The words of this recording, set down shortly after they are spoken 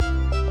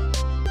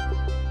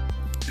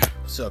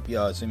What's up,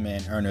 y'all? It's your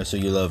man Ernest, so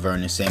you love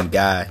Ernest, same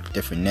guy,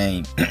 different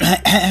name.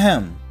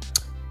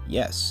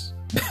 Yes,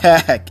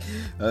 back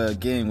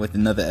again with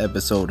another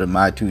episode of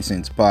My 2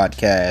 Cents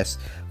Podcast.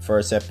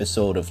 First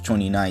episode of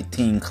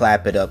 2019.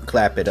 Clap it up,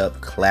 clap it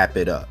up, clap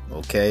it up.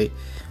 Okay.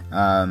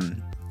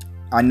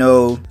 I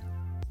know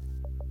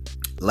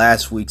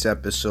last week's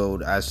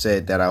episode I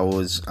said that I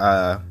was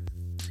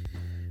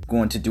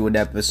going to do an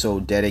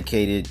episode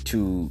dedicated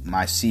to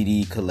my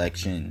CD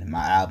collection,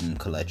 my album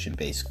collection,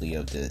 basically,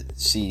 of the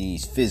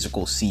CDs,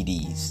 physical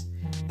CDs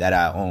that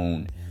I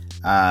own.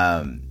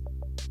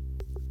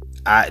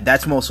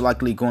 That's most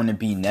likely going to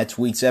be next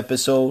week's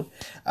episode.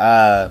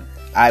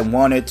 I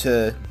wanted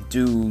to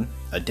do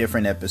a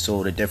different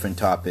episode, a different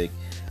topic,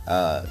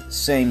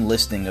 same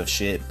listing of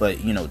shit, but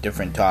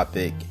different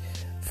topic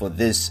for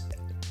this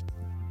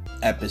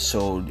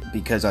episode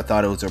because I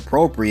thought it was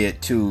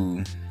appropriate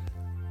to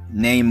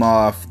name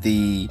off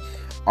the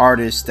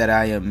artists that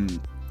I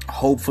am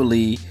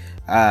hopefully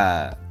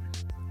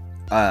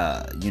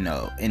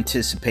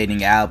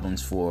anticipating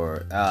albums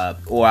for,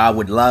 or I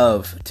would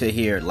love to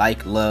hear,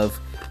 love,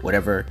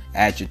 whatever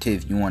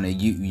adjective you want to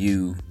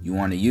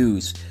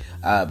use.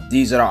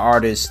 These are the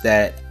artists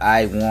that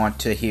I want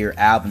to hear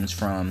albums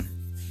from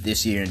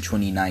this year in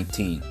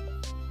 2019.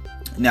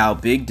 Now,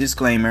 big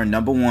disclaimer,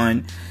 number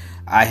one,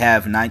 I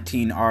have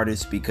 19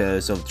 artists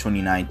because of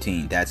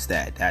 2019. That's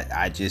that.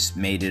 I just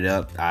made it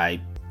up. I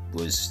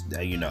was,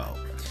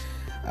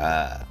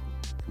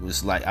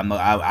 was like,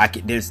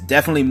 there's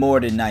definitely more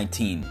than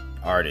 19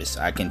 artists.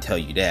 I can tell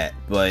you that.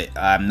 But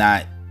I'm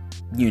not,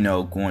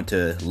 going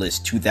to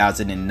list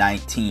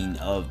 2019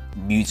 of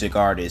music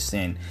artists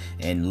and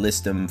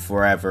list them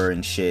forever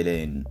and shit.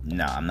 And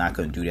no, I'm not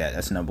going to do that.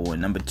 That's number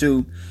one. Number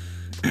two.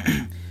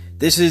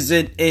 This is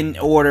in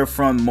order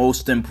from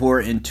most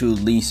important to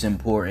least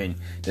important.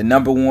 The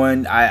number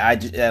one,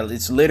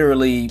 it's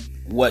literally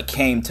what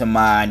came to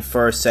mind: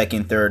 first,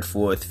 second, third,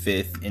 fourth,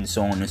 fifth, and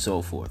so on and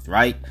so forth.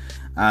 Right?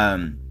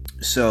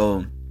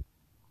 So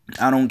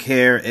I don't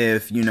care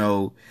if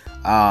one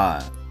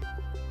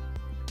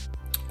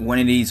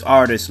of these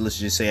artists, let's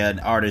just say an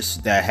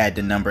artist that had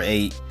the number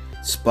 8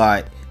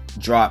 spot,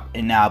 drop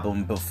an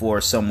album before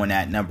someone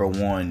at number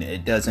 1.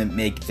 It doesn't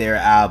make their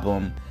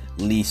album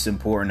least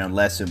important or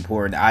less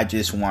important. I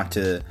just want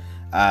to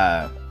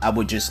I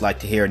would just like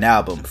to hear an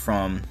album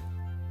from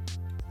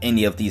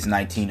any of these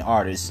 19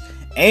 artists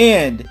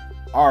and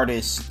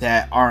artists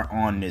that aren't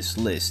on this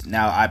list.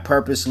 Now, I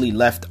purposely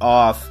left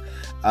off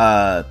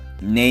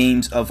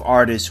names of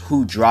artists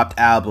who dropped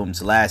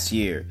albums last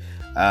year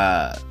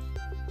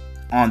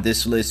on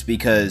this list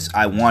because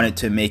I wanted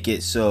to make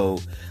it so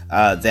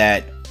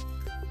that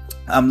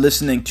I'm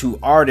listening to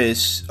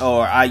artists,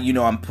 or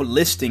I'm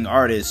listing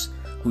artists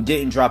who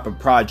didn't drop a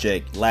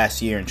project last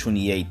year in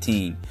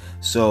 2018.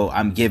 So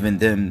I'm giving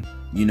them,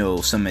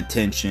 some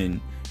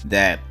attention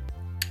that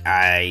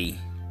I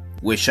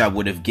wish I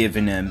would have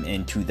given them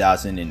in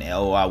 2000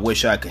 I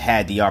wish I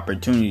had the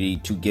opportunity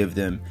to give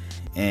them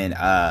in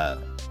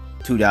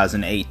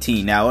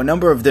 2018. Now, a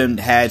number of them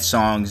had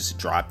songs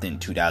dropped in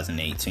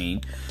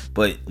 2018,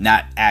 but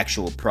not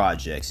actual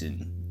projects.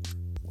 And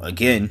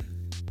again,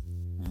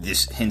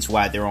 hence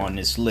why they're on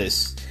this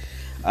list.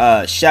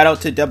 Shout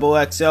out to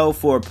Double XL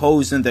for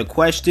posing the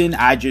question.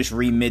 I just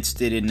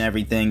remixed it and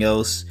everything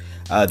else.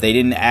 They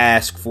didn't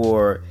ask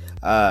for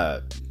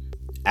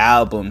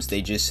albums.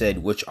 They just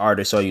said, which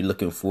artists are you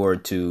looking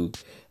forward to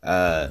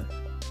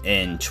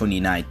in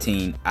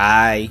 2019?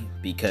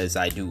 Because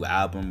I do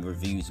album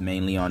reviews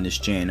mainly on this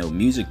channel,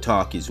 music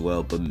talk as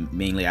well, but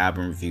mainly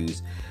album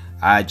reviews,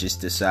 I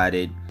just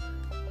decided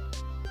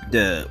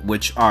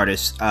which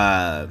artists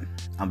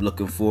I'm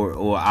looking for,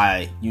 or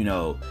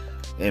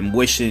am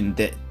wishing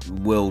that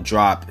will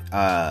drop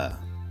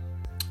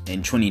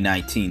in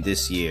 2019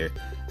 this year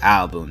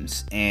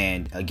albums.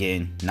 And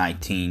again,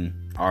 19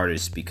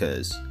 artists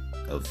because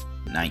of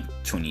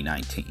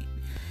 2019.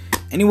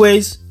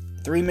 Anyways,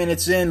 3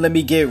 minutes in, let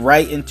me get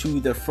right into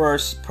the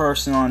first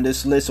person on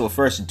this list, or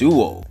first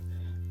duo,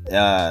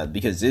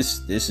 because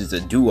this is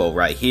a duo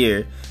right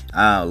here.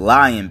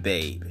 Lion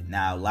Babe.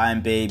 Now,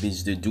 Lion Babe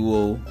is the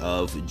duo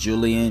of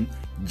Jillian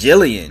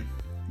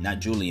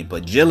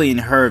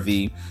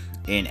Hervey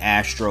and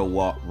Astro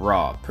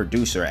Raw,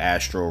 producer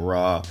Astro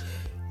Raw.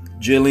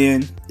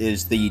 Jillian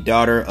is the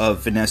daughter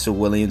of Vanessa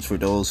Williams, for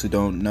those who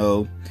don't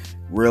know.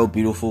 Real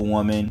beautiful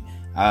woman.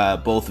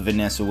 Both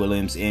Vanessa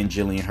Williams and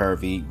Jillian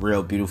Hervey,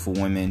 real beautiful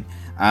women.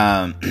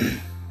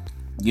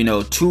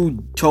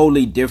 Two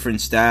totally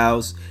different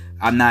styles.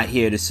 I'm not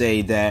here to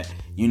say that,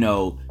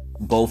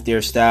 both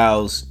their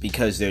styles,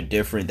 because they're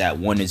different, that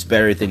one is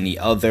better than the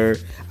other.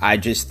 I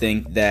just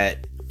think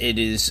that it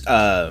is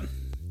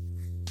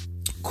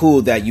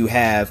cool that you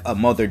have a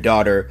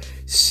mother-daughter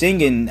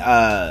singing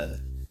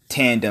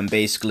tandem,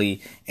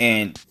 basically,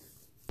 and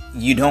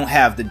you don't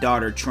have the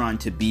daughter trying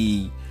to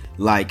be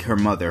like her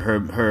mother.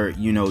 Her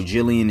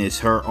Jillian is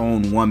her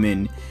own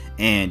woman,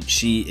 and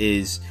she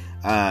is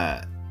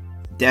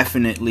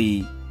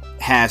definitely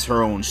has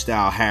her own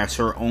style, has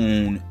her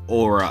own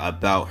aura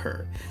about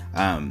her.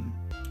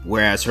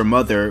 whereas her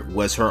mother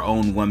was her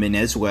own woman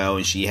as well,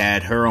 and she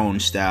had her own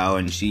style,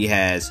 and she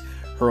has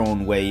her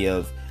own way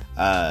of,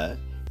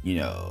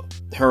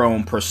 her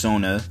own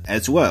persona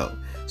as well.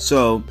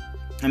 So,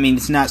 I mean,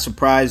 it's not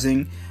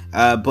surprising.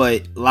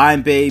 But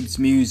Lion Babe's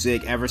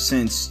music, ever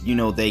since,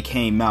 they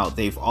came out,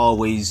 they've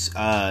always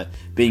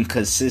been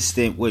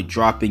consistent with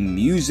dropping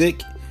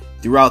music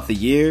throughout the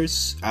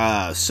years.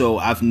 So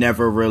I've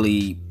never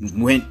really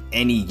went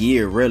any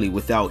year really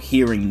without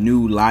hearing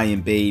new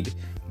Lion Babe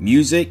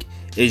music.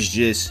 It's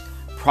just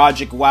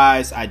project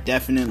wise, I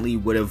definitely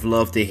would have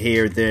loved to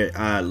hear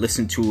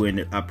listen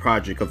to a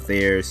project of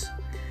theirs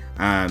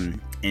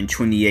in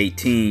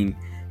 2018,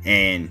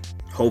 and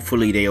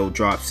hopefully they'll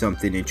drop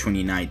something in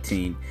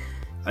 2019.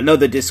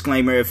 Another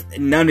disclaimer, if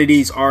none of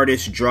these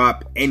artists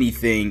drop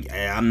anything,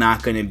 I'm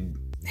not going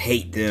to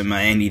hate them or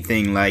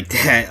anything like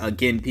that.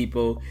 Again,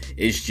 people,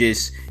 it's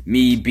just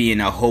me being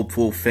a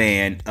hopeful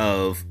fan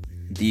of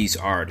these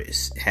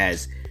artists. It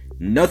has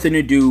nothing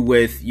to do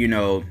with,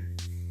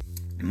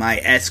 my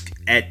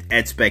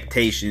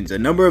expectations. A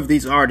number of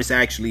these artists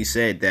actually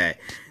said that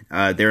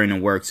they're in the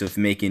works of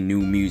making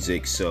new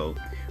music, so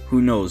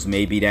who knows,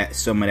 maybe that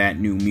some of that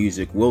new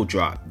music will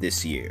drop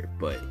this year.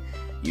 But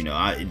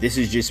this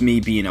is just me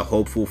being a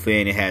hopeful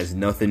fan. It has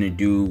nothing to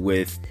do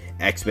with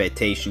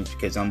expectations,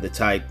 because I'm the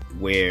type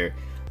where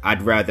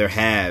I'd rather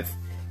have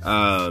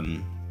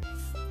the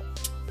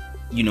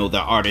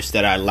artists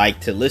that I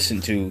like to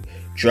listen to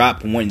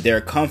drop when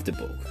they're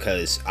comfortable,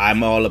 because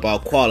I'm all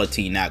about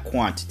quality, not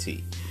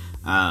quantity.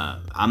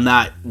 I'm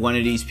not one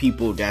of these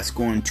people that's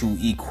going to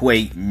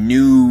equate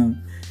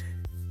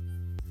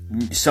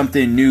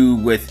something new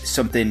with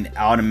something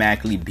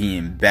automatically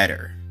being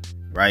better,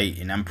 right?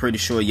 And I'm pretty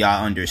sure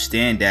y'all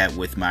understand that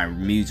with my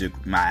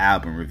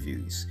album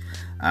reviews.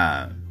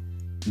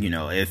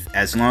 If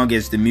as long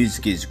as the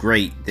music is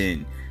great,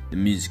 then the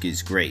music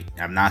is great.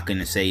 I'm not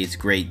gonna say it's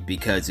great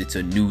because it's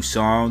a new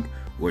song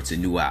or it's a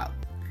new album.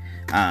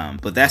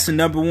 But that's the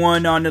number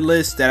one on the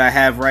list that I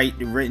have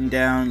written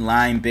down,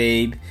 Lion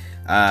Babe.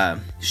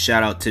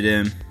 Shout out to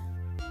them.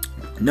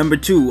 Number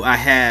 2, I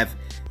have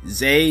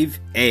Zave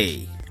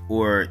A,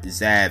 or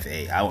Zav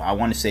A. I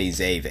want to say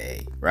Zave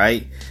A,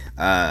 right?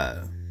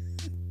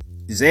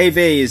 Zave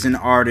A is an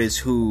artist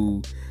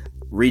who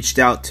reached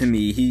out to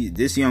me.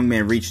 This young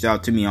man reached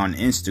out to me on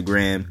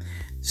Instagram,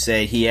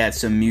 said he had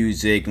some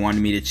music,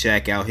 wanted me to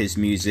check out his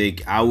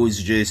music. I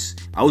was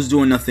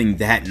doing nothing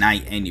that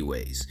night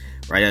anyways,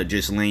 right? I was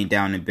just laying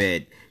down in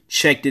bed,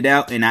 checked it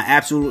out, and I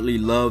absolutely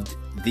loved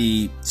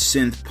the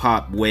synth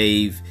pop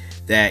wave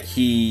that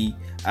the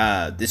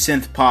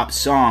synth pop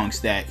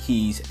songs that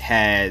he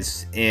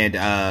has, and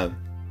that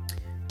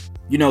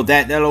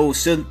old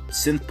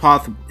synth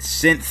pop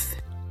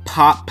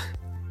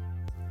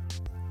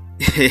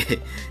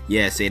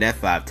yeah, say that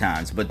 5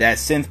 times, but that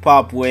synth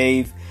pop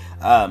wave,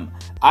 I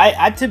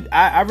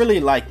really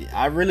liked it.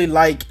 I really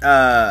like,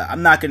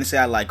 I'm not gonna say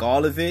I like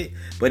all of it,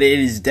 but it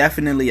is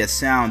definitely a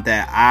sound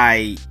that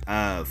I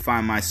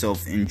find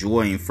myself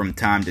enjoying from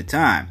time to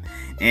time.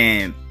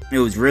 And it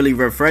was really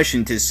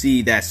refreshing to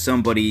see that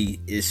somebody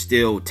is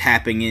still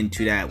tapping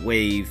into that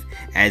wave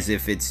as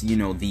if it's, the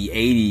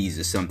 80s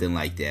or something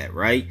like that,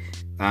 right?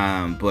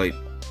 But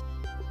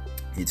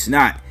it's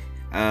not.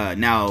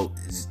 Now,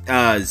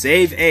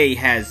 Zave A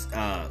has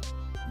a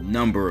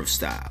number of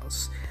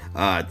styles.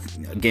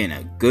 Again,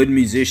 a good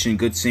musician,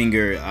 good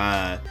singer,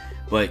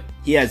 but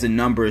he has a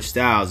number of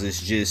styles.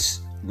 It's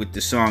just with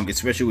the song,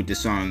 especially with the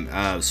song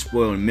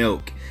Spoiled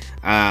Milk,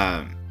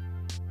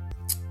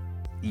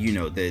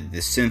 the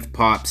synth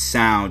pop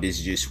sound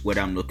is just what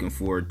I'm looking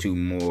forward to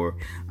more.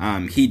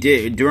 He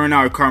did, during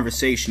our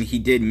conversation, he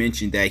did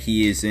mention that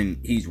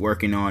he's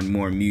working on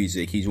more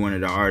music. He's one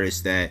of the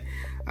artists that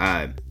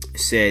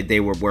said they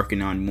were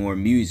working on more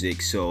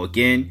music. So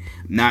again,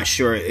 I'm not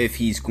sure if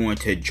he's going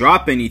to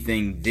drop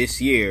anything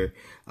this year,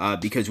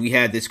 because we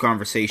had this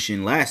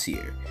conversation last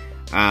year.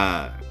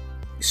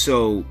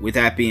 So with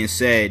that being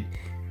said,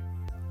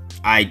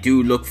 I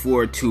do look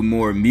forward to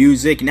more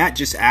music, not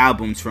just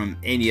albums from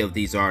any of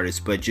these artists,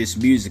 but just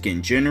music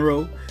in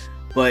general.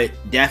 But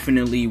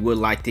definitely would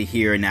like to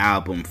hear an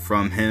album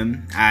from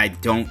him. I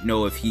don't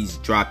know if he's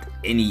dropped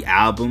any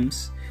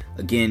albums.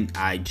 Again,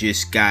 I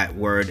just got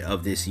word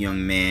of this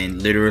young man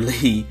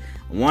literally,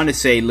 I want to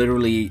say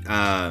literally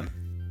the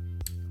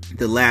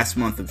last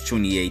month of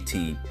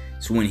 2018.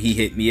 It's when he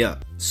hit me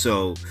up.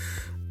 So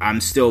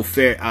I'm still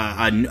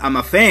I'm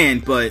a fan,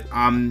 but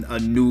I'm a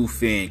new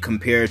fan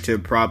compared to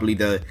probably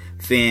the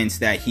fans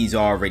that he's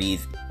already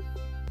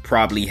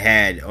probably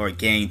had or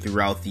gained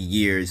throughout the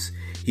years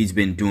he's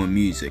been doing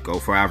music, or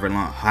for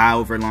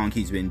however long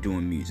he's been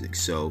doing music.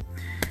 So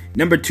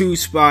number 2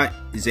 spot,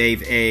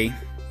 Zave A.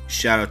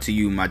 Shout out to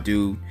you, my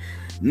dude.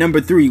 Number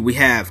 3, we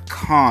have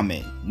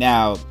Common.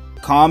 Now,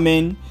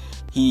 Common,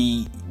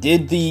 he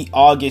did the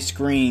August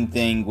Green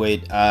thing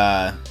with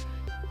I'm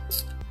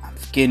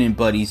forgetting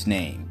Buddy's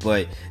name,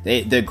 but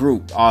the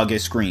group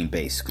August Green,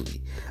 basically.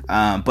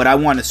 But I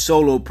want a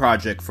solo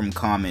project from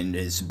Common.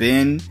 It's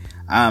been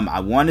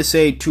I want to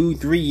say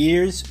 2-3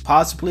 years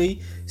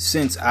possibly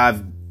since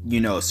I've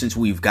since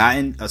we've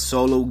gotten a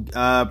solo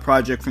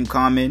project from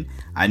Common.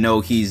 I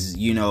know he's,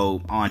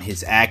 on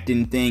his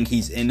acting thing.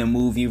 He's in a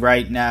movie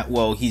right now.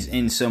 Well, he's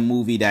in some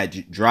movie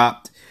that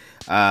dropped.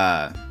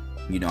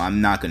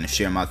 I'm not going to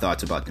share my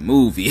thoughts about the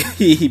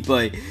movie,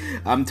 but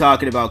I'm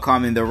talking about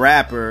Common the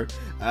rapper.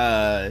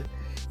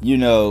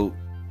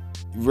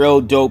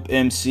 Real dope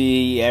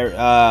MC.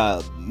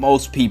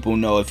 Most people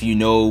know, if you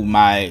know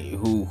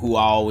who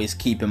I always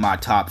keep in my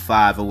top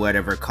 5 or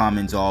whatever,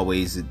 Common's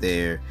always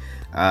there,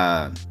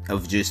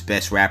 of just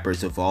best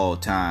rappers of all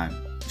time.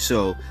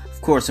 So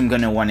of course I'm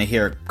gonna want to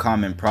hear a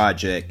Common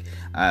project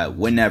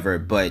whenever,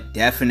 but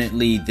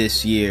definitely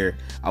this year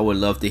I would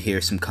love to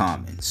hear some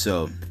Common.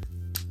 So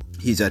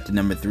he's at the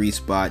number 3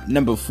 spot.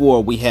 Number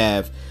 4, we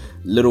have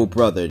Little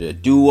Brother, the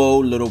duo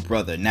Little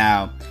Brother.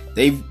 Now,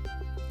 they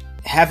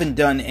haven't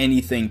done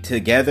anything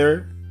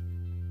together.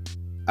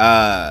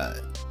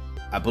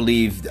 I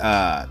believe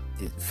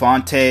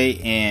Fonte,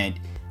 and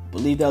I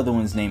believe the other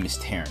one's name is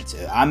Terrence.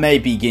 I may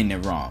be getting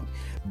it wrong,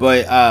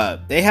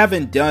 but they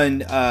haven't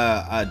done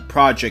a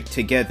project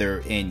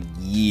together in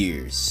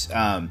years.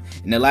 And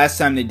the last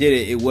time they did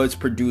it, it was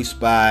produced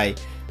by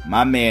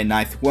my man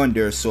Ninth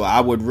Wonder. So I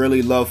would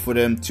really love for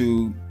them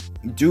to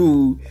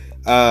do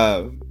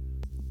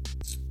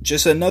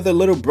just another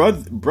Little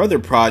Brother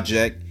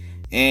project,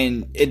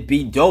 and it'd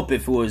be dope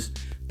if it was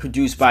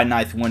produced by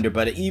Ninth Wonder.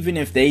 But even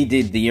if they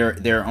did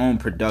their own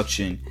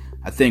production,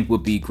 I think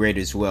would be great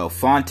as well.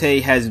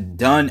 Fonte has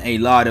done a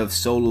lot of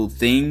solo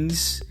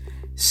things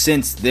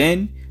since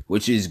then,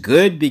 which is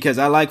good because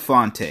I like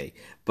Fonte.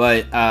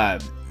 But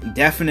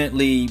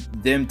definitely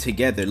them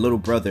together, Little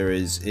Brother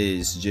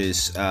is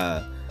just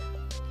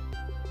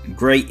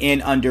great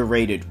and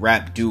underrated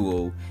rap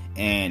duo.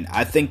 And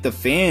I think the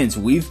fans,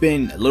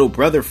 Little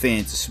Brother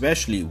fans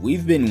especially,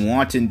 we've been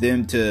wanting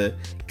them to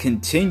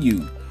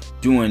continue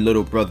doing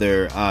Little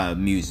Brother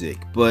music.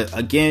 But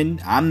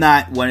again, I'm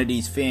not one of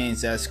these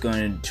fans that's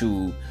going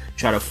to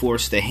try to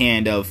force the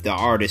hand of the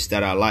artist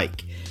that I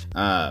like.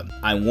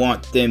 I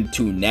want them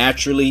to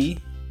naturally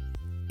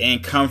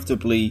and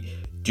comfortably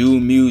do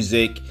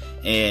music,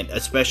 and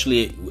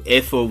especially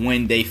if or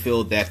when they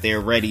feel that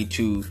they're ready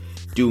to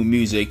do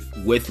music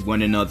with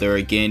one another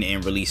again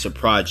and release a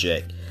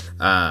project.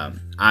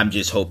 I'm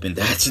just hoping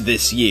that's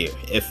this year.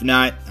 If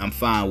not, I'm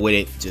fine with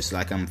it, just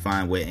like I'm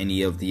fine with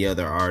any of the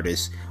other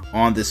artists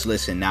on this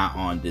list and not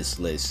on this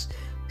list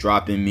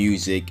dropping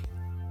music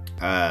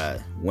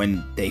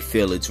when they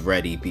feel it's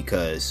ready,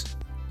 because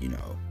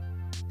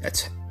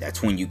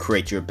that's when you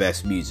create your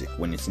best music,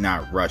 when it's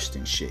not rushed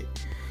and shit.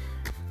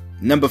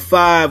 Number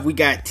 5, we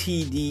got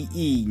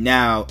TDE.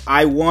 Now,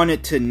 I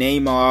wanted to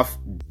name off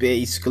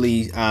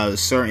basically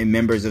certain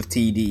members of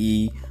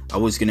TDE. I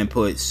was gonna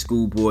put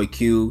Schoolboy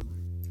Q,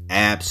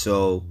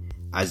 Ab-Soul,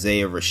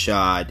 Isaiah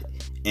Rashad,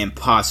 and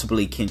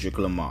possibly Kendrick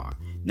Lamar.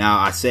 Now,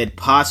 I said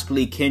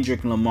possibly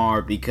Kendrick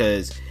Lamar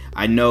because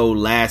I know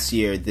last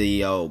year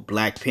the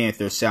Black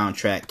Panther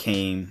soundtrack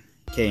came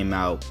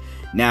out.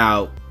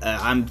 Now,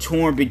 I'm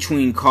torn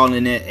between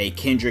calling it a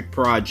Kendrick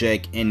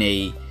project and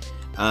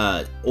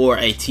or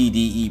a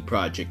TDE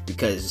project,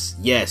 because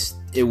yes,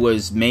 it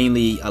was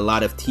mainly a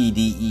lot of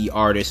TDE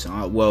artists.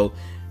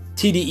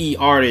 TDE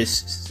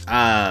artists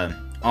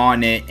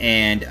on it,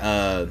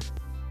 and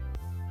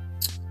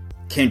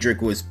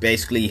Kendrick was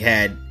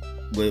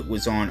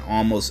on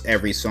almost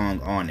every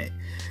song on it.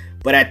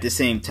 But at the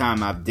same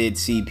time, I did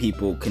see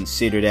people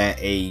consider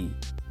that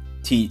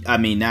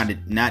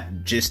not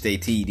just a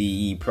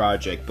TDE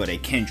project, but a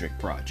Kendrick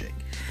project.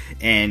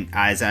 And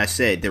as I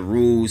said, the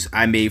rules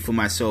I made for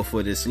myself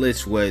for this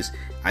list was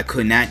I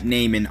could not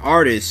name an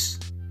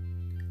artist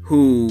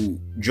who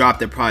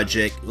dropped a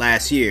project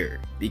last year,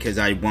 because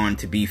I wanted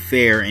to be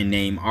fair and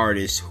name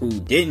artists who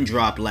didn't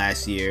drop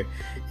last year,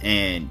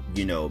 and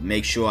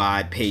make sure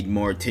I paid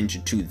more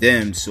attention to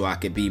them so I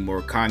could be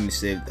more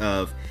cognizant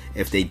of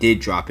if they did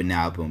drop an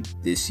album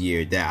this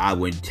year, that I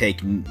would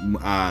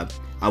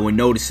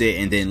notice it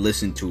and then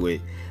listen to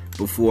it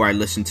before I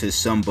listen to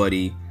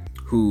somebody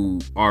who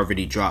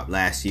already dropped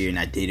last year and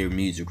I did a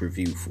music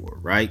review for,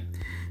 right?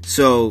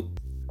 So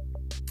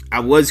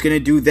I was going to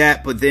do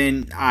that, but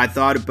then I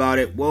thought about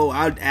it. Well,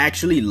 I'd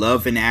actually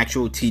love an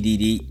actual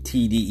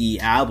TDE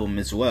album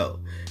as well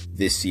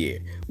this year.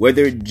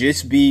 Whether it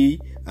just be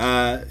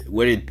the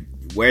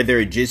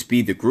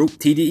group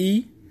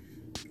TDE,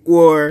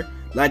 or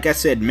like I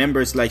said,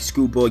 members like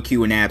Schoolboy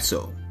Q and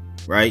Ab-Soul,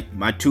 right?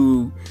 My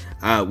two,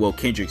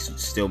 Kendrick's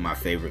still my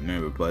favorite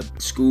member, but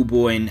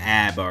Schoolboy and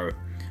Ab are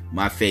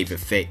my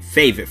favorites,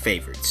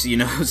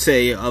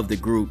 say, of the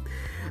group.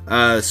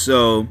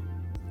 So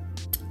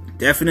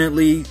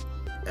definitely,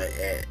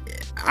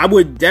 I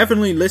would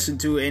definitely listen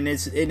to it, and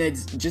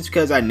it's just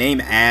because I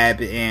name Ab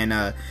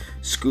and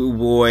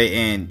Schoolboy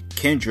and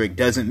Kendrick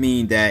doesn't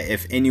mean that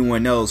if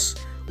anyone else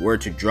were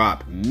to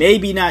drop,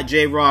 maybe not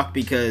J-Rock,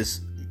 because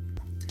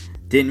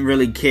didn't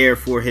really care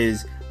for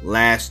his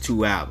last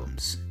 2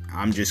 albums.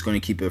 I'm just going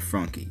to keep it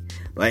funky.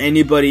 But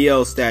anybody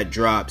else that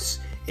drops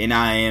and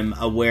I am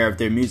aware of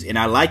their music and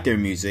I like their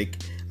music,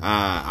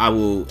 I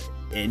will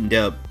end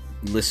up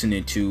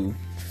listening to,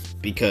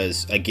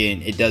 because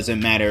again, it doesn't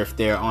matter if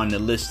they're on the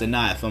list or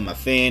not. If I'm a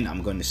fan,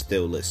 I'm going to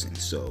still listen.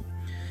 So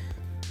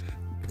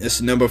that's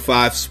the number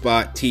 5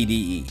 spot,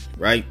 TDE,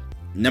 right?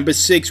 Number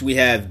 6, we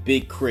have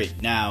Big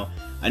Crit. Now,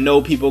 I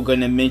know people are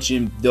going to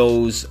mention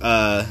those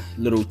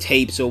little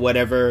tapes or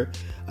whatever,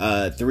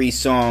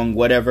 3-song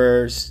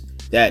whatevers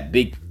that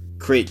Big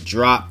Crit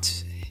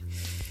dropped.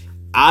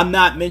 I'm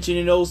not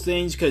mentioning those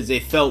things because they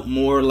felt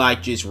more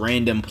like just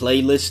random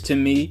playlists to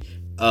me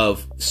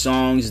of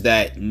songs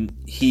that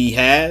he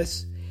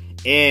has,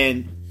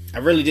 and I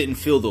really didn't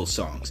feel those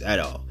songs at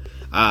all.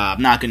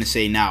 I'm not going to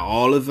say not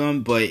all of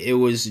them, but it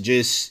was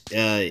just,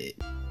 I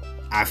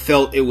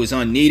felt it was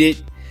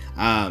unneeded.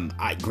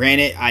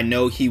 Granted, I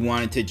know he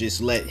wanted to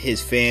just let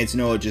his fans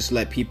know, or just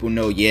let people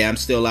know, yeah, I'm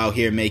still out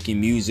here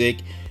making music.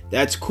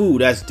 That's cool,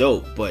 that's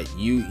dope, but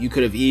you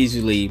could have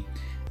easily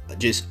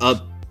just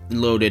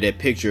uploaded a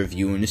picture of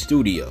you in the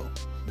studio,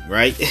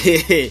 right?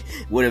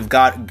 Would have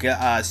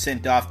got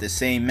sent off the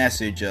same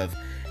message of,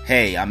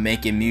 hey, I'm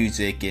making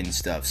music and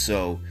stuff.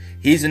 So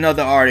he's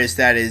another artist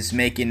that is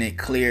making it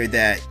clear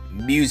that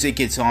music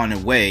is on the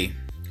way,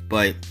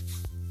 but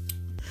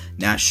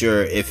not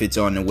sure if it's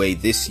on the way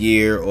this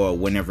year or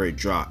whenever it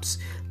drops.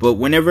 But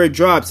whenever it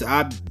drops,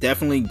 I'm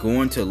definitely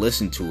going to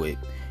listen to it,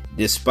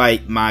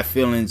 despite my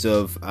feelings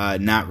of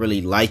not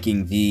really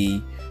liking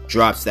the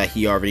drops that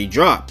he already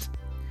dropped.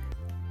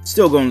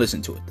 Still going to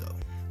listen to it though.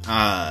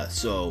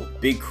 So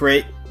Big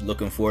Crit,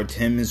 looking forward to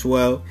him as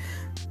well.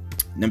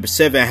 Number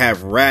 7, I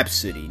have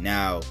Rapsody.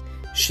 Now,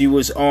 she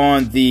was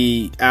on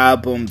the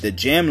album, the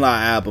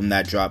Jamla album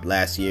that dropped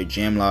last year.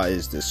 Jamla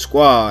is the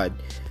squad.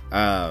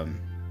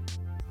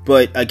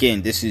 But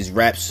again, this is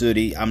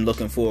Rapsody. I'm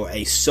looking for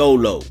a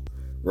solo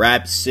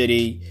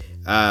Rapsody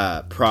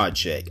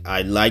project.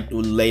 I liked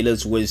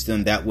Layla's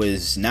Wisdom. That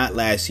was not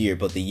last year,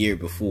 but the year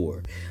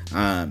before.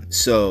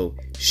 So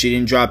she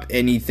didn't drop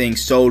anything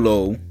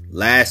solo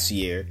last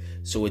year.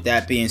 So with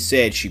that being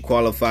said, she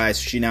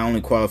not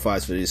only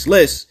qualifies for this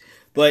list,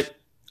 but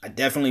I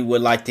definitely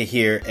would like to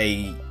hear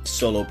a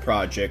solo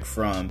project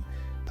from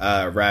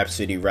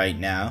Rapsody right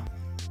now,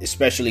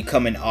 especially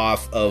coming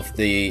off of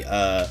a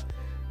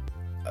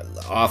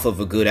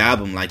good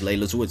album like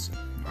Layla's Wisdom,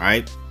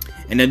 right?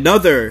 And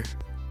another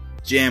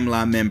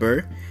Jamla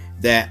member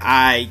that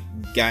I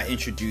got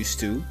introduced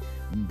to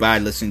by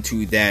listening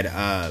to that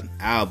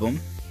album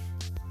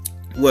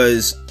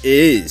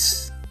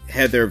is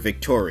Heather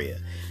Victoria.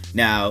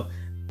 Now,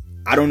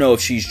 I don't know if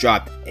she's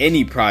dropped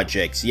any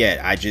projects yet.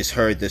 I just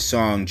heard the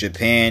song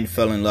Japan,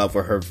 fell in love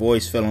with her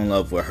voice, fell in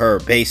love with her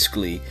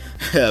basically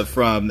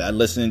from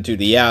listening to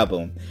the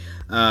album.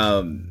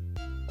 And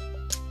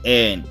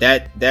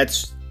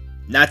that's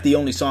not the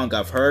only song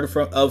I've heard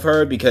of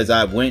her, because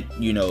I went,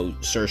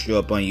 searched her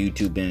up on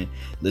YouTube and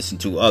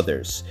listened to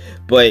others.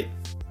 But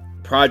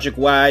project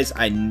wise,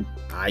 I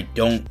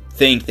don't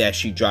think that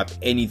she dropped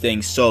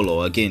anything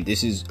solo. Again,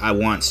 I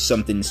want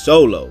something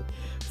solo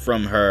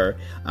from her.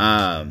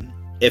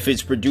 If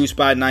it's produced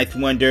by Ninth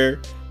Wonder,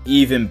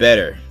 even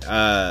better.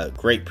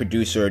 Great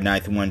producer.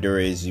 Ninth Wonder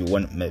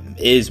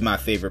is my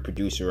favorite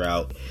producer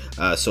out.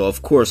 So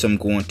of course I'm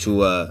going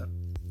to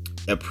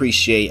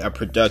appreciate a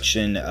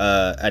production,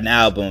 an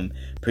album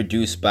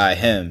produced by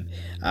him.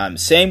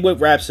 Same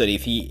with Rapsody.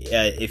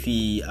 If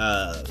he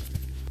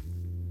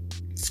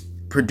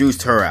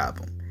produced her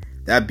album,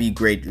 that'd be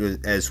great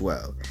as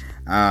well.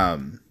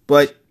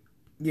 But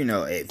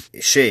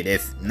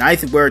if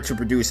Ninth were to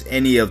produce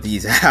any of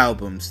these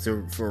albums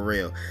for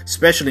real,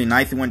 especially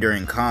Ninth Wonder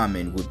and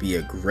Common, would be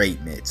a great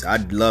mix.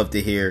 I'd love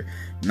to hear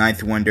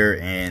Ninth Wonder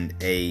and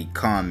a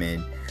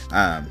Common.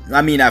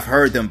 I've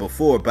heard them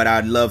before, but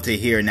I'd love to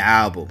hear an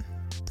album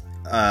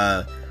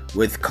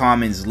with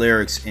Common's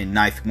lyrics and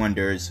Ninth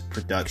Wonder's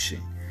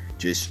production.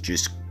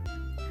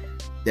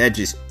 That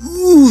just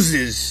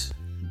oozes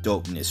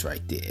dopeness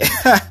right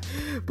there.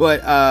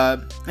 But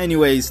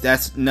anyways,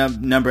 that's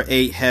number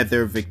 8,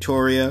 Heather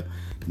Victoria.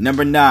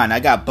 Number 9, I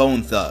got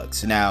Bone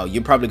Thugs. Now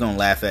you're probably gonna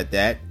laugh at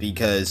that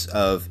because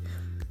of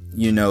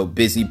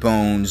Busy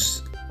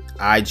Bones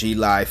IG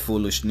live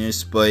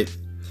foolishness, but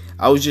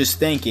I was just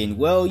thinking,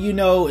 well,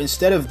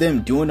 instead of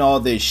them doing all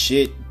this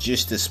shit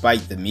just to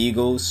spite the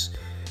Migos,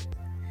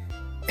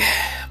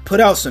 put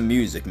out some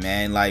music,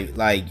 man.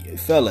 Like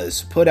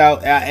fellas, put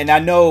out. And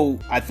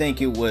I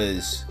think it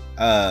was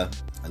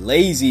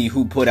Lazy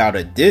who put out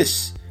a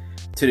diss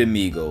to the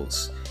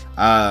Migos,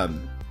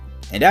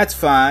 and that's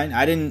fine.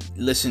 I didn't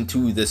listen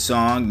to the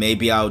song.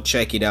 Maybe I'll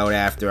check it out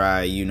after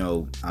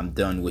I'm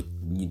done with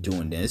you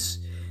doing this.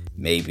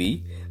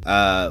 Maybe,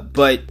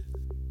 but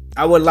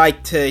I would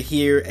like to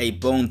hear a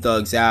Bone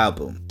Thugs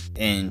album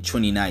in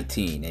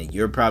 2019, and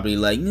you're probably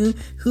like,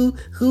 who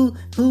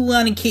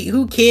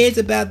cares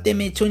about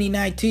them in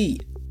 2019?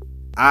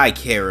 I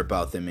care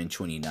about them in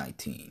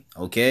 2019.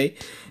 Okay,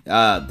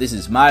 this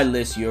is my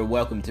list. You're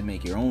welcome to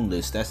make your own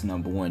list. That's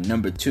number 1.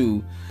 Number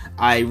 2,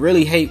 I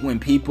really hate when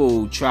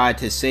people try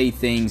to say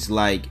things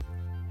like,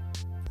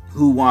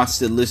 who wants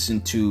to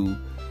listen to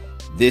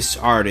this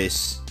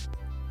artist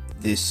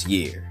this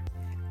year,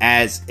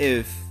 as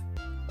if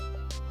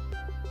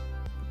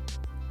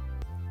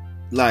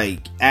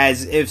like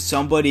as if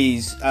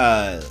somebody's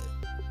an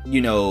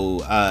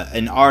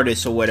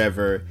artist or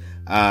whatever,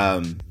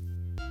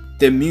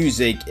 the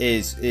music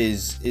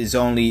is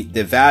only,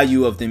 the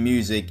value of the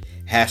music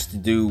has to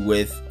do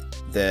with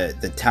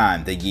the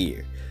time, the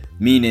year.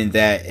 Meaning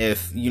that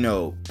if,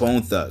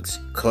 Bone Thugs,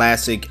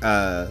 classic,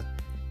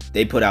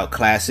 they put out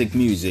classic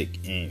music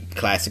and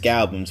classic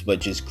albums,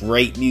 but just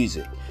great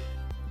music.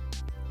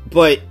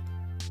 But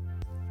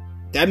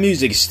that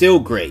music is still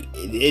great.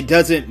 It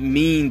doesn't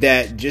mean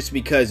that just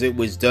because it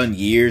was done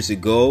years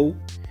ago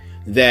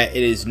that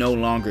it is no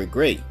longer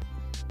great.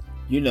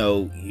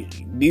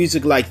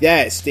 Music like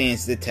that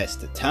stands the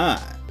test of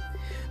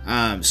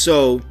time.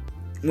 So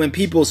when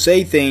people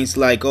say things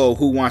like, oh,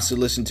 who wants to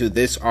listen to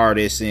this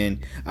artist?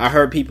 And I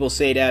heard people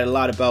say that a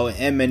lot about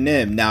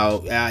Eminem. Now,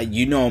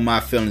 my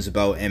feelings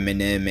about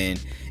Eminem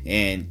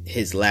and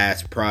his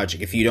last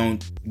project. If you don't,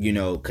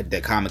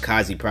 the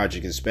Kamikaze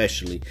project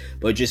especially.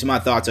 But just my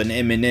thoughts on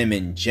Eminem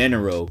in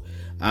general.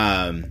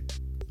 I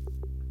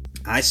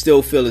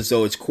still feel as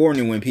though it's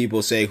corny when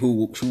people say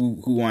who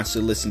wants to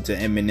listen to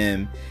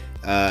Eminem.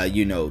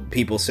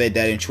 People said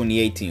that in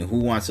 2018. Who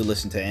wants to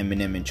listen to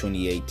Eminem in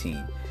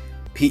 2018?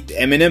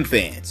 Eminem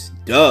fans,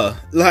 duh.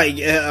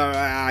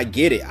 I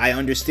get it. I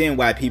understand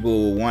why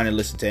people want to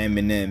listen to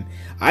Eminem.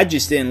 I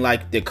just didn't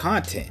like the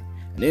content.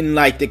 I didn't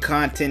like the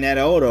content at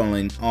all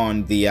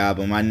on the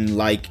album. I didn't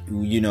like,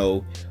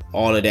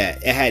 all of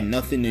that. It had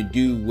nothing to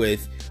do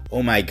with,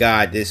 oh my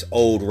God, this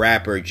old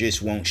rapper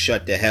just won't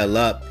shut the hell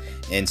up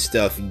and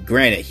stuff.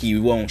 Granted, he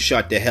won't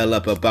shut the hell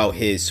up about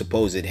his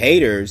supposed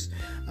haters.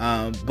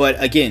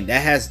 But again,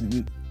 that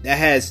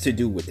has to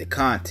do with the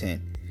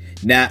content,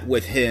 not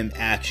with him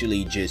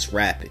actually just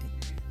rapping.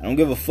 I don't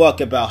give a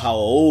fuck about how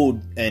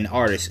old an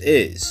artist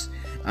is.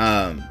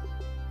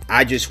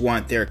 I just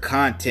want their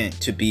content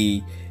to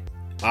be,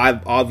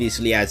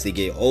 obviously, as they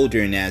get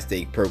older and as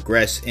they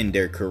progress in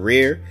their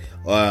career,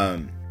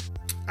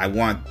 I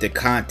want the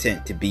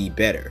content to be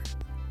better.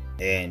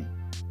 And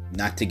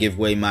not to give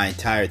away my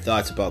entire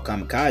thoughts about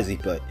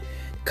Kamikaze, but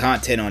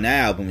content on that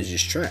album is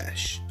just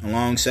trash,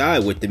 alongside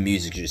with the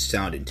music just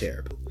sounding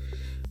terrible.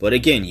 But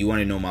again, you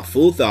want to know my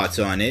full thoughts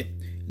on it,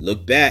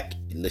 look back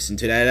and listen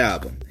to that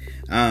album.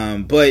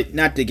 But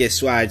not to get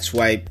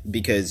sideswiped,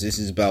 because this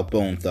is about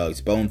Bone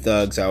Thugs. Bone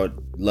Thugs, I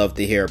would love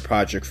to hear a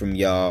project from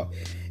y'all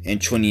in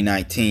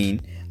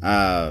 2019.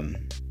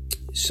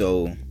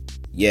 So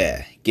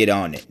yeah, get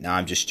on it. Nah,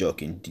 I'm just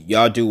joking.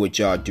 Y'all do what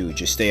y'all do.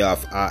 Just stay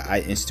off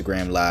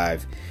Instagram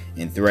Live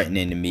and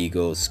threatening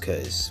amigos,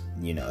 because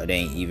it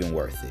ain't even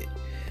worth it.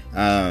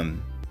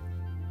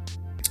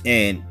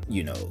 And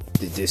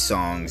the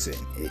songs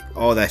and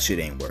all that shit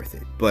ain't worth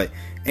it. But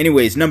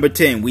anyways, number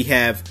 10, we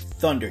have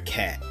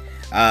Thundercat.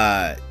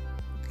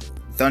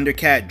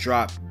 Thundercat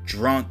dropped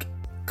Drunk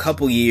a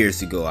couple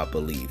years ago, I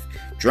believe.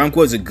 Drunk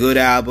was a good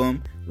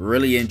album.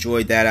 Really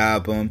enjoyed that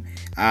album.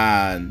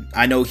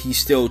 I know he's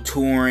still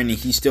touring and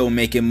he's still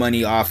making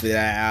money off of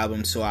that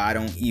album, so I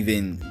don't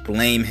even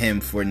blame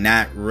him for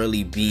not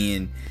really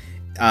being,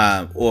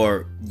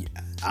 or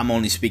I'm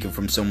only speaking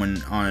from someone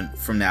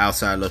from the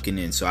outside looking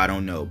in, so I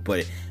don't know.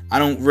 But I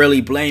don't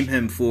really blame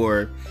him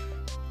for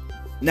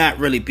not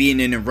really being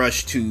in a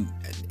rush to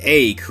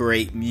A,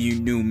 create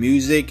new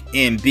music,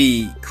 and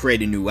B,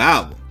 create a new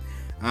album.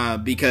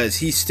 Because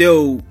he's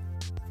still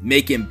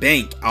making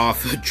bank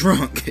off of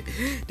Drunk.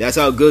 That's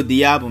how good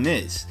the album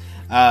is.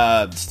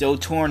 Still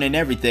touring and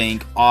everything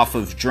off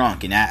of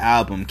Drunk. And that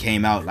album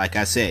came out, like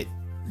I said,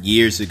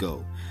 years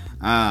ago.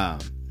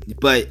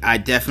 But I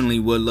definitely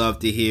would love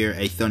to hear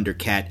a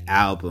Thundercat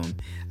album.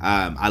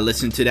 I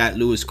listened to that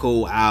Louis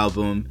Cole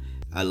album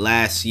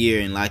last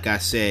year, and like I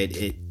said,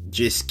 it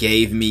just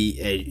gave me,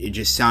 it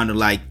just sounded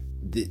like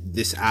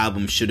this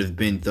album should have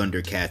been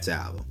Thundercat's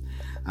album.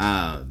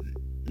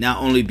 Not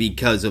only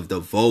because of the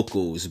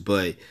vocals,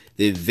 but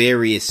the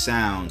various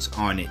sounds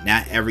on it.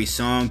 Not every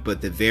song, but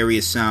the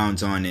various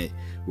sounds on it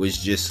was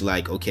just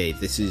like, okay,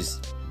 this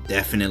is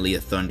definitely a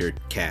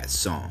Thundercat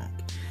song.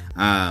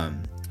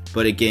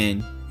 But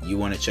again, you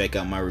want to check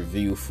out my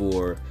review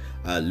for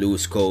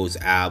Louis Cole's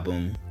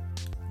album,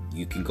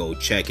 you can go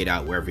check it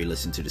out wherever you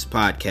listen to this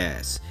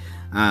podcast.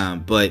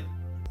 But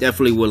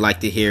definitely would like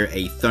to hear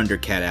a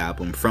Thundercat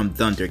album from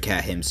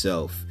Thundercat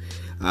himself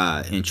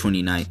in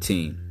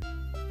 2019.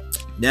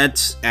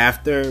 That's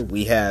after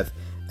we have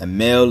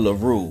Amel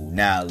Larrieux.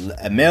 Now,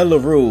 Amel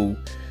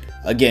Larrieux,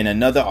 again,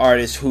 another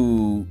artist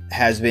who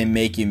has been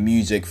making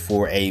music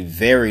for a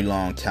very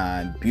long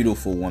time.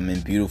 Beautiful woman,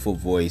 beautiful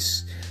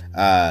voice.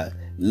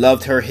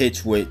 Loved her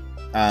hits with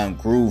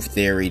Groove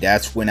Theory.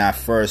 That's when I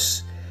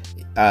first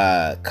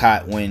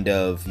caught wind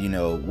of,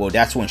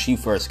 that's when she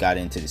first got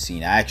into the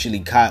scene. I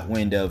actually caught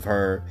wind of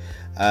her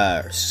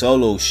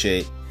solo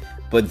shit,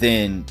 but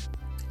then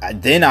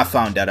I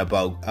found out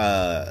about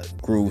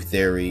Groove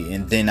Theory,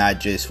 and then I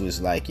just was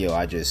like,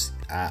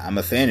 I'm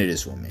a fan of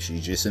this woman.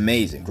 She's just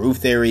amazing. Groove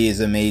Theory is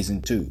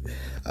amazing too.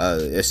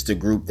 It's the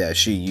group that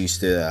she used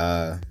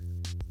to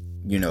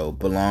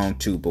belong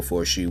to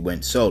before she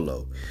went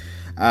solo.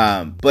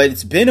 But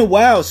it's been a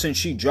while since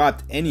she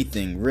dropped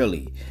anything,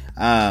 really.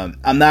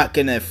 I'm not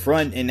gonna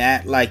front and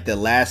act like the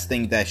last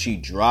thing that she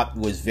dropped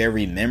was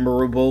very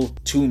memorable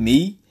to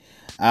me.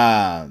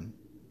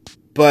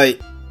 But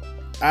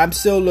I'm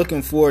still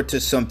looking forward to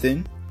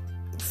something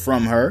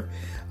from her.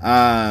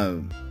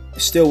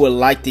 Still would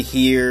like to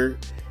hear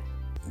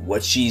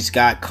what she's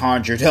got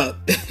conjured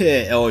up,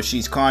 or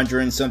she's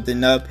conjuring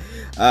something up.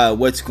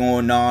 What's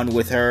going on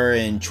with her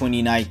in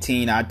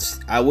 2019?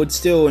 I would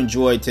still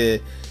enjoy to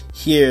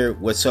hear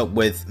what's up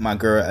with my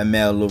girl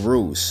Amel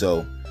Larue.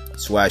 So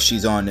that's why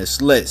she's on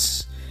this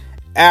list.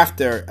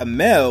 After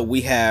Amel,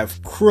 we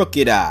have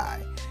Crooked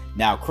I.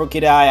 Now,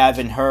 Crooked I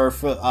haven't heard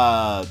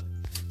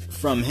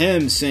from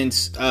him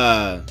since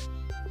the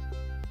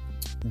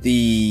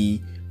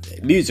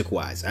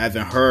music-wise. I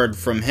haven't heard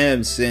from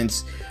him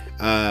since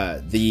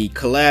the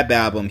collab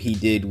album he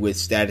did with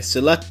Status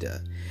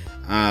Selecta.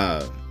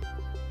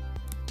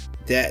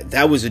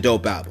 That was a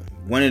dope album.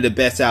 One of the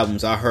best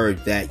albums I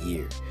heard that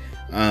year.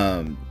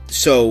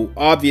 So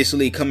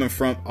obviously coming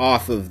from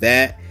off of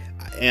that,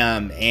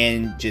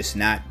 and just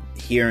not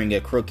hearing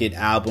a Crooked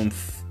album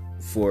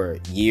for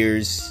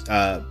years,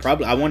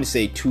 probably I want to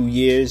say 2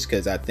 years,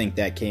 because I think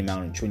that came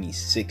out in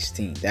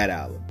 2016, that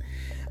album.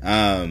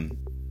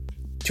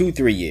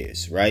 2-3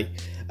 years, right?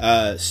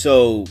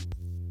 So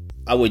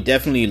I would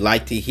definitely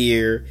like to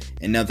hear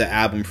another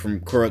album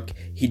from Crook.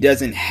 He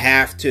doesn't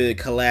have to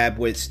collab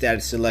with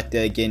Status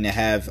Selecta again to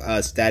have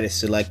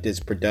Status Selecta's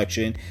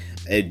production.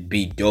 It'd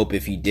be dope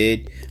if he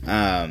did.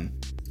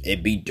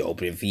 It'd be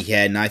dope if he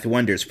had Ninth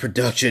Wonder's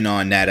production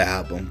on that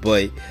album.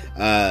 But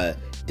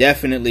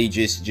definitely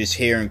just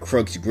hearing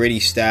Crook's gritty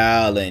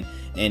style and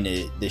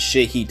the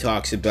shit he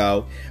talks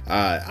about,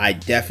 I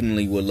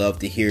definitely would love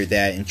to hear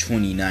that in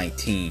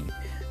 2019.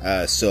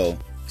 So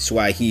that's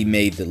why he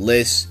made the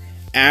list.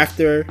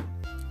 After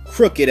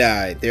Crooked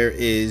I,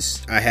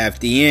 I have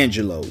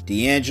D'Angelo.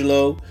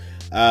 D'Angelo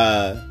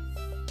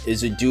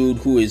is a dude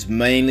who is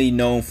mainly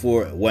known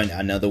for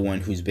another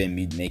one who's been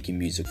making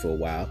music for a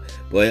while,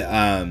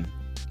 but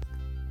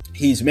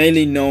he's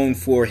mainly known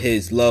for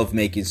his love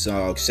making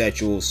songs,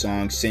 sexual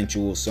songs,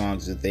 sensual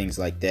songs, and things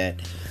like that.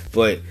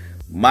 But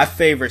my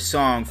favorite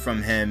song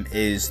from him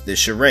is The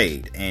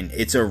Charade, and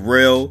it's a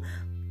real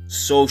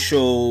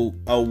social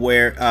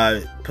aware,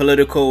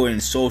 political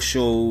and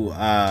social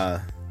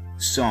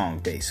song,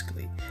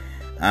 basically.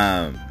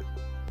 The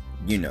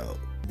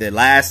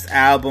last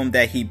album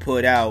that he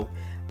put out,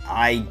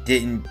 I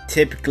didn't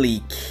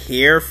typically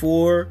care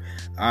for,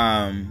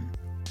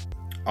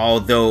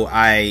 although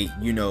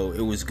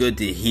it was good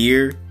to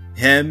hear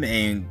him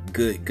and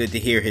good to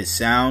hear his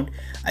sound.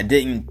 I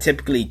didn't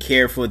typically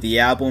care for the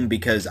album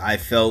because I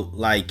felt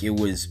like it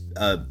was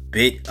a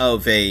bit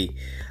of a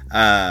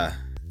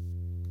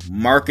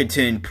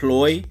marketing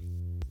ploy,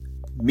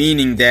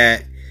 meaning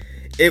that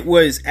it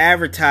was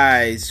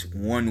advertised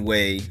one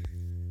way.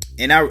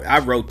 And I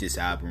wrote this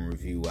album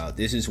review out.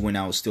 This is when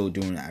I was still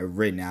doing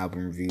written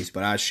album reviews,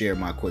 but I'll share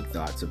my quick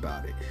thoughts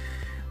about it.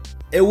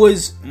 It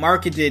was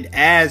marketed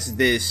as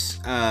this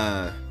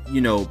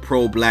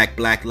pro-black,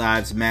 Black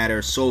Lives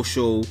Matter,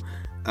 social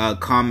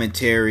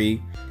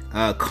commentary,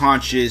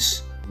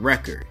 conscious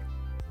record.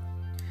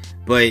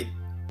 But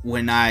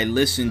when I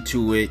listened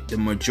to it, the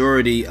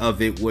majority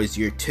of it was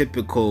your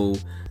typical,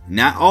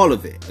 not all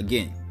of it,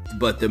 again,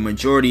 but the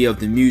majority of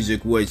the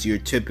music was your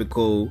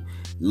typical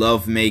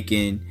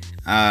love-making,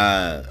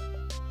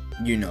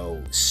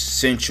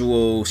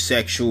 sensual,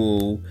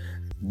 sexual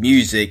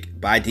music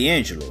by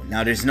D'Angelo.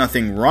 Now, there's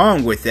nothing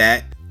wrong with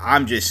that.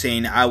 I'm just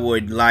saying I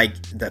would like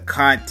the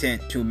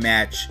content to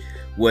match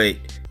what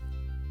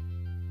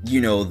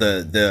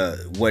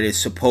the what is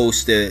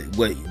supposed to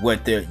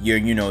what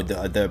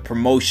the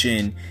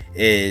promotion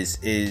is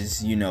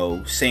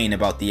saying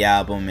about the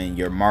album, and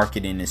your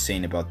marketing is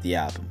saying about the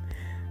album.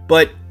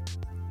 But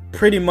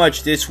pretty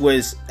much this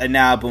was an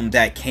album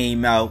that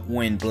came out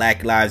when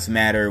Black Lives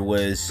Matter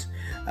was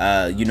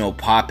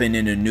popping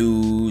in the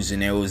news,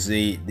 and it was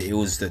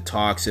the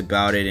talks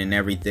about it and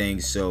everything.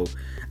 So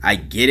I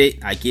get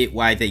it. I get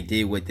why they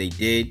did what they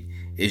did.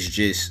 It's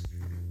just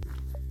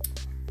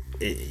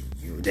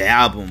the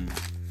album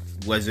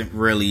wasn't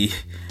really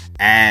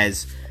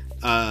as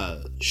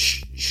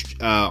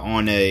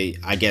on a,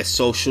 I guess,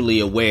 socially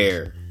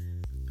aware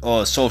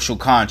or social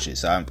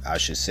conscious, I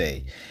should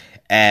say,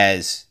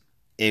 as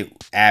it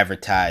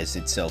advertised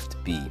itself to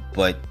be.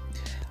 But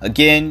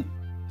again,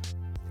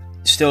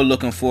 still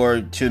looking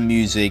forward to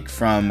music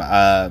from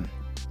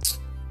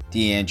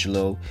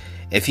D'Angelo.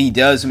 If he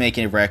does make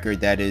a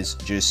record that is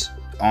just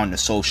on the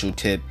social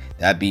tip,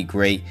 that'd be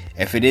great.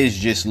 If it is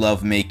just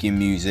love making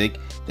music,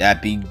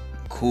 that'd be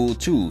cool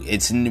too.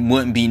 It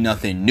wouldn't be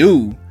nothing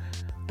new,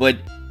 but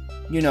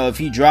if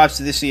he drops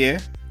this year,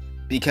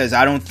 because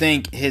I don't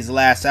think his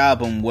last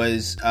album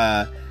was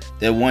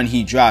the one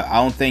he dropped. I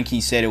don't think he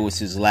said it was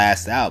his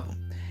last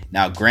album.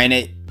 Now,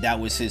 granted,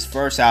 that was his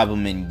first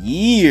album in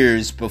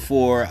years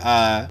before.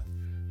 That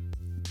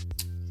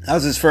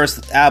was his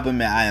first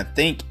album in, I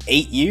think,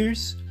 8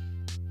 years.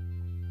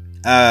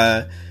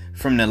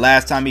 from the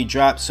last time he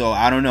dropped. So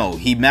I don't know.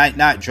 He might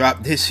not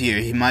drop this year.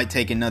 He might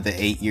take another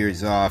 8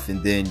 years off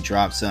and then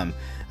drop some.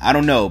 I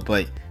don't know.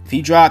 But if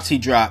he drops, he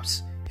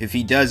drops. If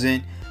he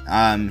doesn't,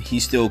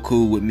 he's still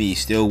cool with me.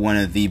 Still one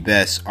of the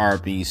best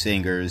R&B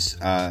singers.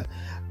 I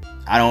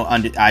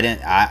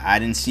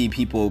didn't see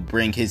people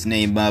bring his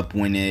name up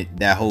when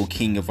that whole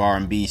King of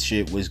R&B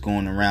shit was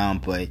going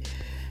around, but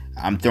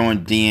I'm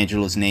throwing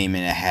D'Angelo's name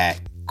in a hat.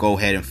 Go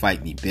ahead and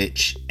fight me,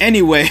 bitch.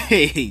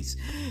 Anyways,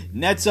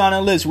 next on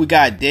the list we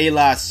got De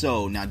La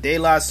Soul. Now, De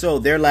La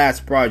Soul, their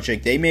last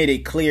project, they made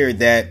it clear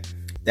that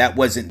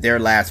wasn't their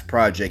last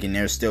project, and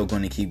they're still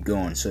going to keep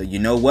going. So you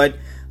know what?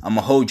 I'm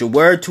gonna hold your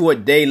word to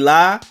it, De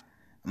La.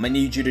 I'm gonna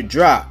need you to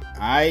drop,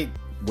 alright?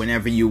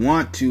 Whenever you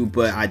want to,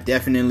 but I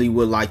definitely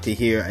would like to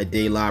hear a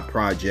De La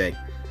project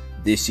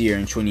this year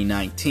in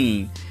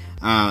 2019.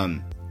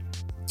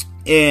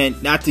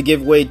 And not to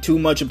give away too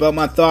much about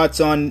my thoughts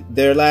on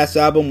their last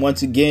album,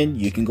 once again,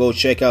 you can go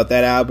check out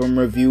that album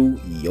review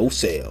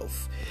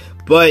yourself.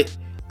 But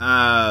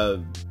I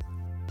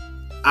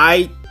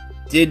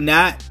did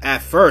not,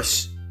 at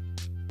first,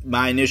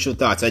 my initial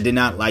thoughts, I did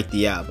not like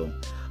the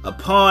album.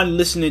 Upon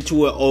listening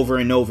to it over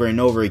and over and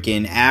over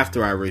again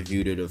after I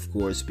reviewed it, of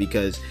course,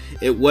 because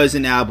it was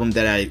an album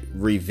that I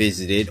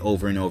revisited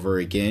over and over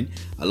again.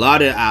 A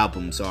lot of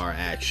albums are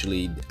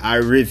actually. I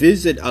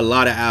revisit a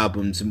lot of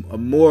albums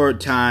more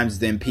times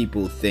than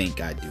people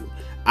think I do.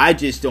 I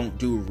just don't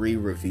do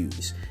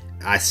re-reviews.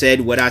 I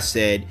said what I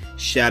said.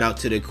 Shout out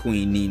to the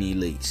Queen,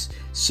 Nene Leakes.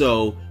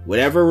 So,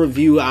 whatever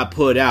review I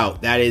put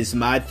out, that is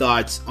my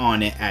thoughts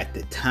on it at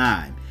the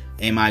time.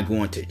 Am I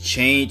going to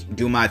change?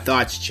 Do my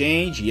thoughts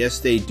change? Yes,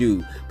 they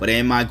do. But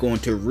am I going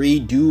to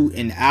redo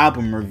an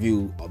album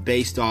review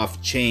based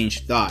off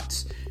changed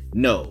thoughts?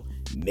 No.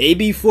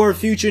 Maybe for a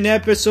future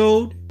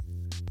episode,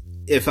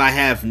 if I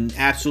have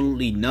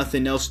absolutely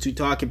nothing else to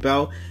talk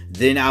about,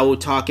 then I will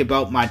talk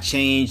about my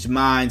changed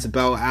minds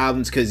about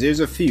albums, because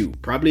there's a few,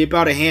 probably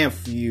about a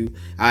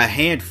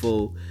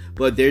handful,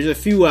 but there's a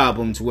few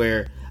albums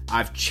where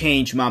I've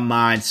changed my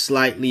mind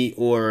slightly,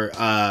 or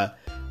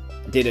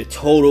did a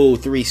total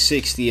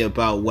 360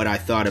 about what I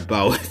thought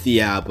about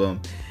the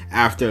album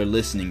after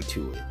listening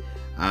to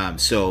it.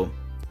 So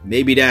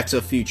maybe that's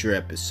a future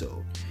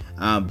episode.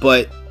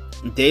 But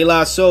De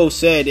La Soul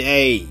said,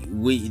 "Hey,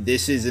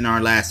 this isn't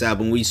our last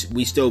album. We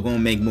still gonna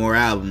make more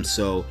albums."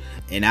 So,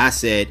 and I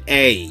said,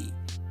 "Hey,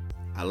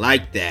 I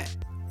like that.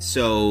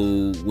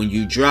 So when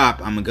you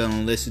drop, I'm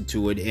gonna listen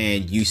to it."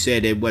 And you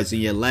said it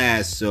wasn't your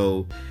last,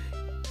 so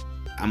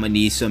I'm gonna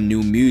need some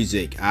new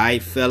music.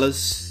 Alright,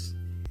 fellas.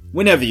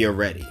 Whenever you're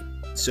ready.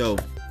 So,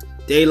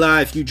 De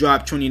La, if you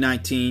drop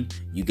 2019,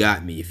 you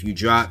got me. If you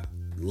drop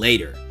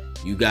later,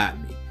 you got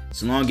me.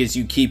 As long as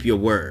you keep your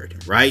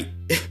word, right?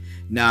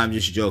 Nah, I'm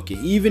just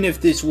joking. Even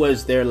if this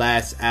was their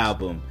last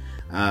album,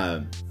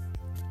 I'd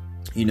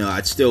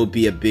still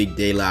be a big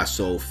De La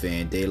Soul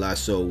fan. De La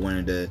Soul, one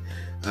of the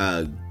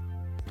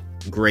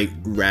great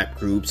rap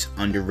groups,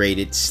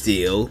 underrated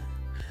still,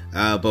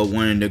 but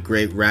one of the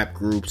great rap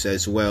groups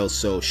as well.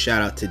 So,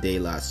 shout out to De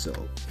La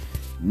Soul.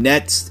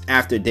 Next,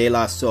 after De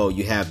La Soul,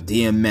 you have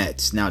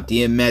DMX. Now,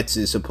 DMX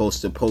is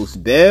supposed to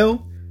post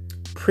bail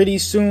pretty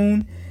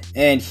soon,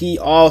 and he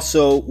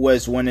also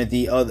was one of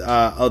the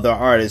other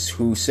artists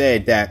who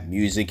said that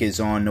music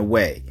is on the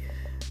way.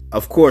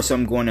 Of course,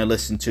 I'm going to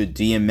listen to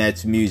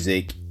DMX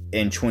music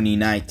in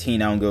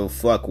 2019. I don't give a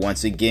fuck.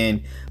 Once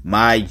again,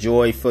 my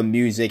joy for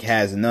music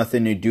has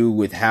nothing to do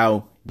with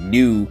how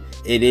new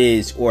it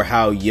is, or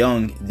how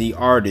young the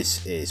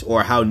artist is,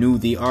 or how new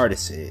the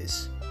artist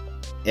is.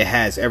 It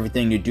has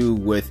everything to do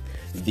with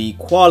the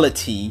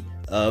quality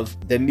of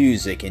the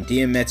music. And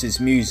DMX's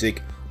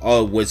music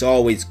was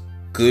always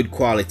good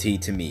quality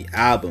to me.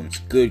 Albums,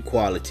 good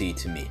quality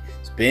to me.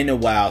 It's been a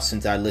while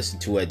since I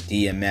listened to a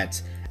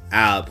DMX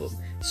album.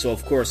 So,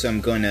 of course, I'm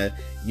going to,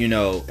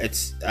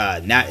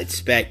 not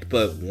expect,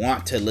 but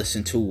want to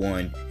listen to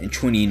one in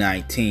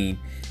 2019.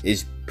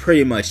 Is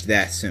pretty much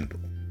that simple.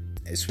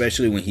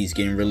 Especially when he's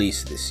getting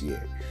released this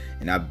year.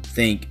 And I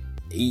think,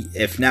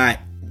 if not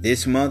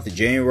this month,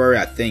 January,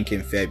 I think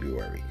in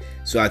February.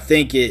 So I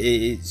think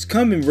it's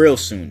coming real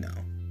soon now.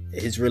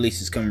 His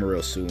release is coming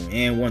real soon.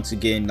 And once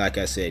again, like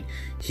I said,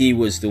 he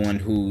was the one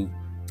who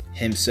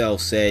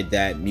himself said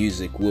that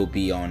music will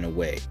be on the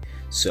way.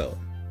 So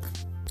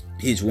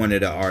he's one of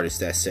the artists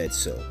that said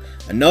so.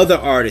 Another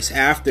artist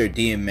after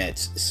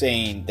DMX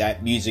saying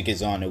that music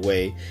is on the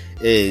way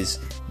is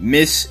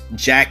Miss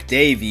Jack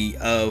Davy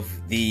of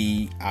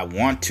the, I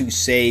want to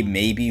say,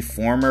 maybe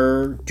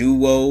former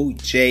duo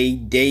J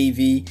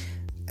Davy.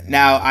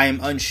 Now, I am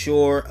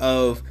unsure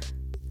of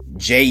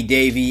J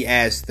Davy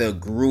as the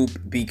group,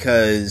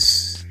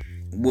 because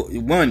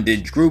one,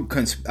 the group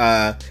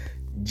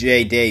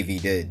J Davy,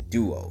 the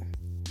duo,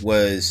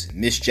 was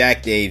Miss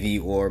Jack Davy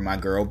or my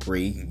girl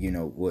Bree.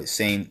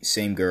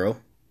 Same girl,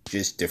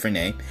 just different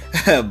name.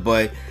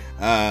 But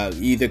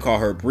either call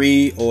her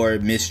Bree or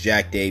Miss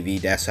Jack Davy.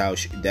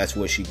 That's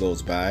what she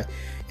goes by.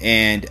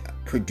 And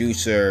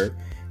producer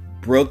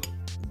Brooke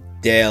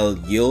Del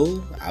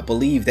Yul. I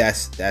believe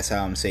that's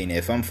how I'm saying it.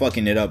 If I'm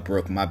fucking it up,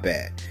 Brooke, my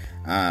bad.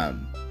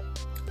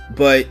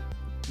 But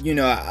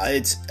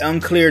it's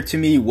unclear to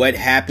me what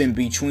happened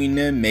between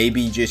them.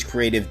 Maybe just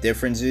creative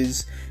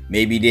differences.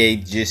 Maybe they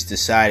just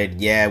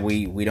decided, yeah,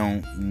 we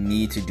don't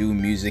need to do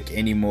music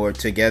anymore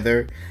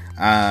together.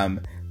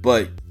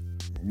 But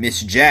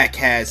Miss Jack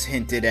has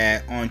hinted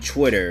at on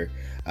Twitter,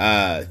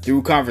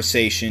 through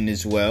conversation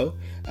as well,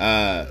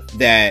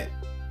 that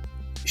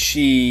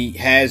she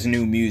has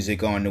new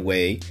music on the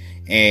way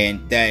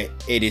and that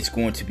it is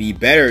going to be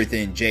better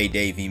than J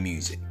Davy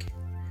music.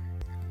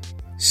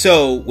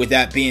 So with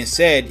that being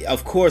said,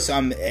 of course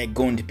I'm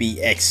going to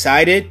be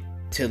excited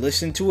to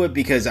listen to it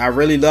because I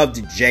really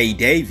loved J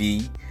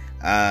Davy.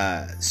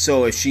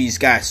 So if she's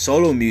got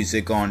solo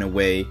music on the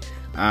way,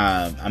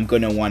 I'm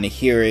going to want to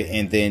hear it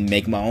and then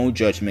make my own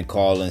judgment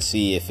call and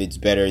see if it's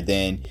better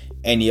than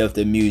any of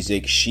the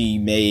music she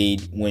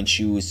made when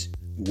she was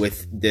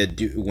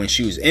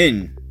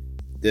in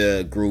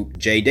the group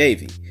J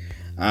Davy.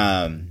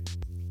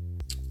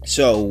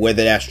 So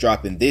whether that's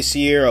dropping this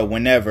year or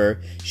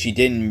whenever, she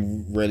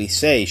didn't really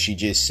say. She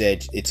just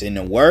said it's in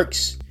the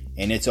works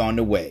and it's on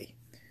the way.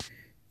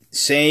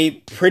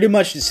 Pretty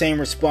much the same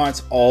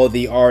response all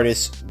the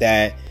artists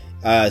that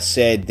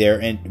said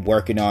they're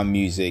working on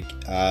music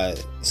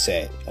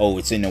said. Oh,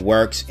 it's in the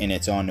works and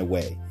it's on the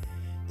way.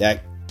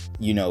 That,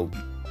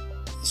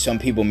 some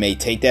people may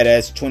take that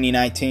as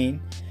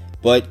 2019,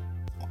 but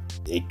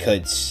it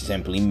could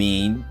simply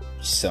mean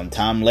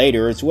sometime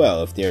later as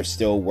well if they're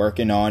still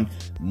working on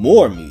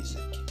more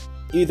music.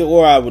 Either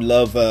or, I would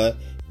love a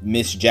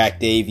Miss Jack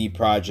Davy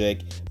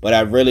project, but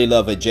I really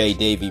love a J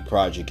Davy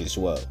project as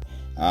well.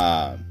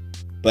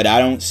 But I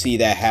don't see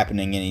that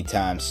happening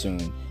anytime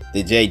soon.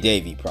 The J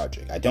Davy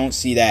project, I don't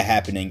see that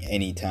happening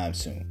anytime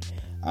soon.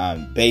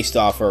 Based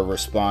off her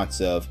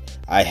response of,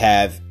 I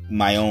have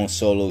my own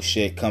solo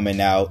shit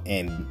coming out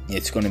and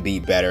it's going to be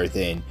better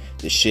than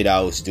the shit I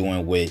was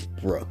doing with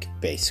Brooke,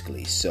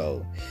 basically.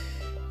 So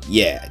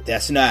yeah,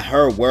 that's not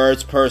her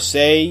words per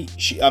se.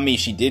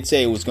 She did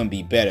say it was going to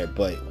be better,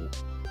 but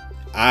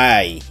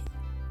I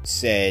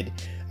said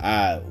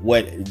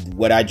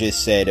what I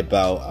just said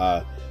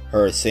about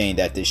her saying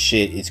that the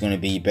shit is going to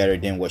be better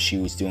than what she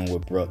was doing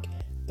with Brooke.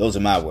 Those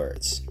are my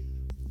words.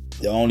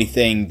 The only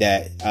thing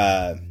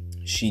that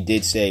she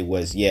did say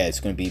was, yeah, it's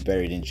going to be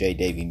better than J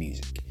Davy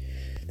music.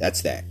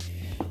 That's that.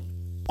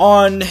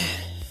 On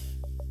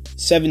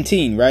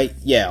 17, right?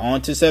 Yeah,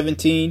 on to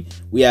 17,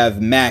 we have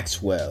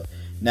Maxwell.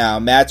 Now,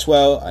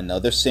 Maxwell,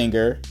 another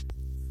singer,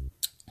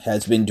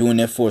 has been doing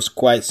it for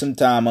quite some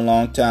time, a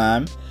long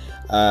time.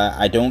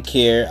 I don't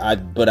care,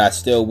 but I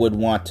still would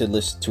want to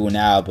listen to an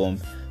album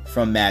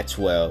from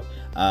Maxwell.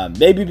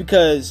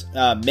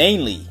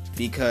 Mainly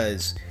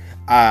because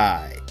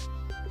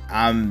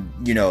I'm,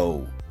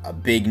 a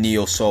big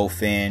neo soul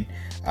fan.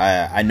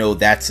 I know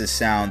that's a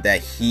sound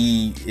that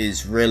he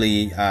is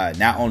really,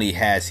 not only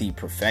has he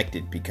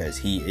perfected because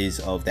he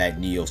is of that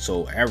neo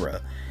soul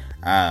era,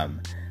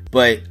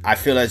 but I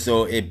feel as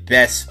though it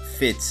best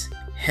fits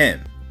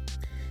him.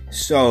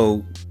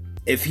 So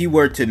if he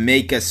were to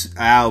make an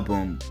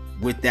album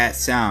with that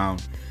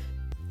sound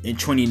in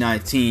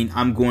 2019,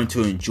 I'm going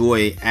to enjoy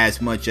it as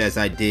much as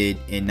I did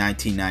in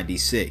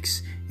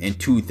 1996 and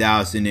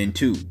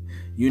 2002.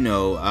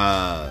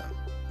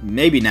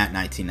 Maybe not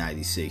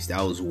 1996.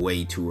 That was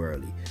way too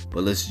early.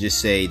 But let's just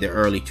say the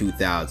early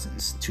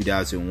 2000s,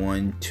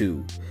 2001,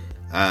 2.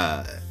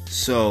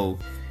 So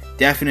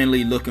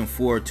definitely looking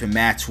forward to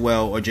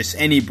Maxwell or just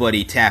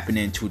anybody tapping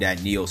into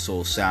that neo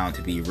soul sound,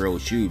 to be real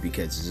with you,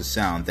 because it's a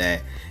sound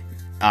that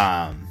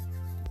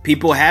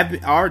people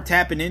are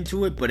tapping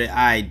into it, but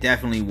I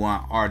definitely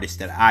want artists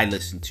that I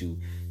listen to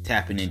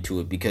tapping into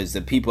it, because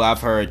the people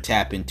I've heard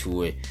tap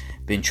into it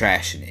been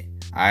trashing it.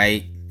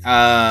 Alright.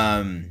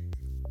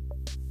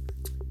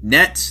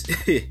 Next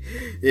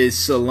is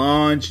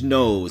Solange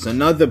Knowles,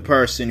 another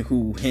person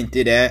who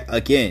hinted at,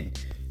 again,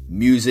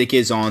 music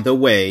is on the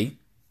way.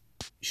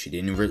 She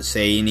didn't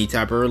say any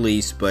type of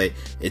release, but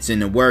it's in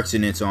the works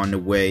and it's on the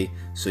way.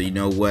 So you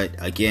know what?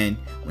 Again,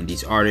 when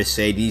these artists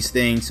say these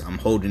things, I'm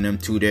holding them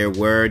to their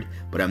word,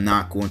 but I'm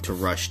not going to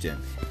rush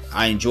them.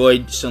 I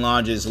enjoyed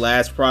Solange's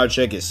last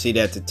project, A Seat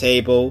at the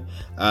Table.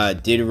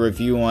 Did a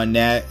review on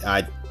that.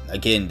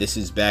 Again, this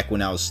is back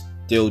when I was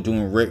still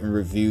doing written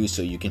reviews,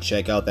 so you can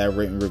check out that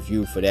written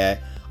review for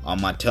that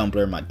on my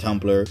Tumblr. My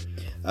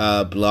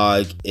Tumblr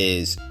blog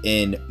is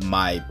in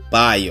my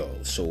bio.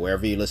 So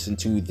wherever you listen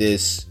to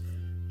this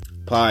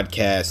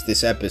podcast,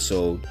 this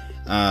episode,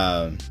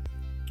 or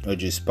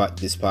just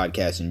this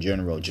podcast in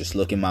general, just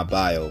look in my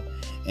bio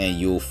and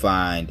you'll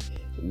find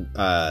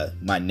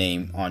my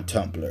name on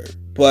Tumblr.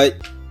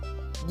 But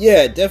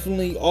yeah,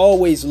 definitely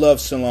always loved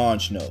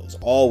Solange Knowles.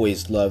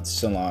 Always loved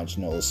Solange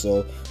Knowles. So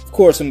of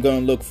course I'm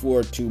going to look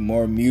forward to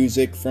more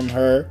music from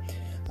her.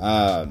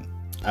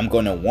 I'm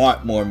going to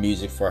want more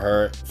music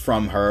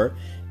from her.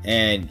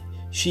 And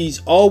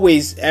she's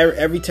always,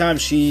 every time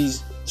she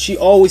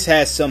always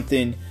has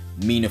something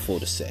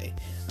meaningful to say.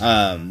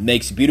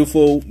 Makes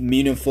beautiful,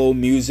 meaningful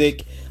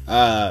music.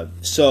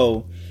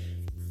 So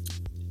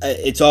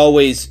it's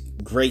always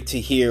great to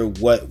hear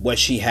what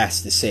she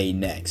has to say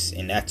next,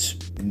 and that's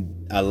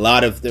a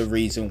lot of the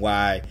reason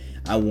why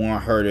I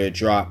want her to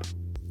drop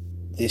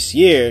this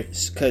year,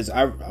 because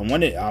I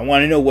want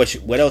to know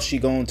what else she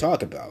gonna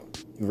talk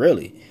about,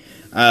 really.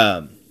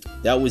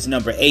 That was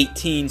number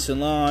 18,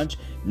 Solange.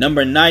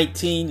 Number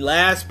 19,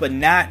 last but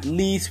not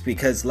least,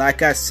 because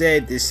like I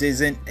said, this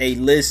isn't a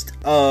list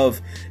of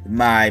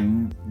my,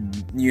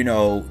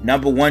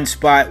 number one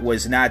spot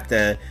was not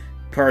the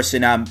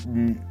person I'm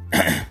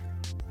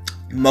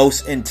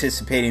most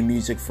anticipating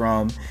music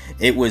from.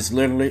 It was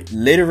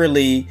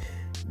literally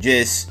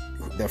just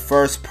the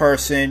first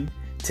person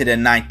to the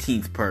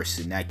 19th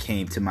person that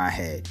came to my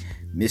head.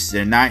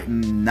 Mr.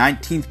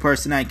 19th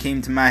person that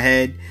came to my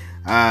head,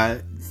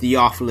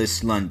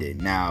 Theophilus London.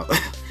 Now,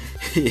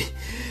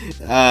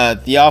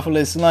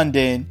 Theophilus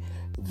London,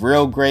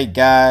 real great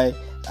guy,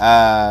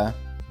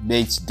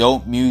 makes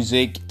dope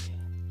music.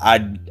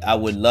 I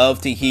would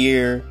love to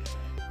hear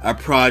a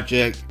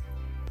project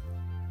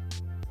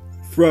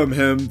from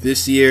him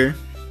this year,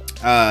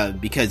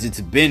 because it's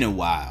been a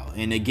while.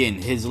 And again,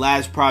 his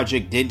last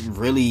project didn't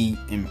really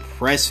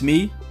impress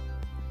me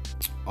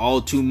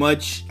all too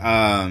much,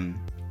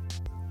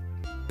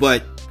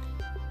 but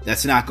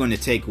that's not going to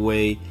take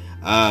away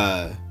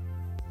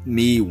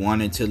me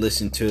wanting to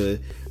listen to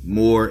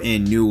more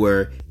and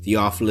newer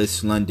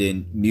Theophilus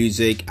London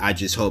music. I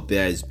just hope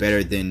that it's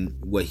better than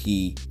what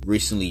he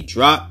recently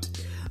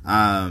dropped.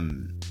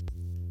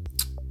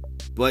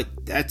 But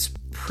that's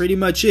pretty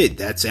much it.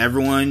 That's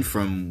everyone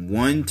from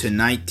 1 to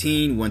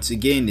 19. Once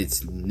again,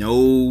 it's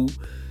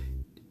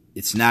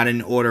not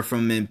an order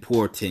from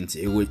importance.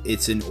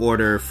 It's an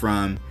order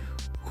from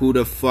who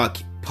the fuck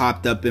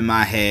popped up in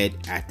my head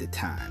at the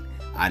time.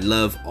 I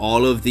love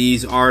all of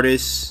these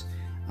artists,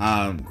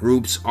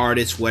 groups,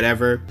 artists,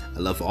 whatever. I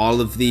love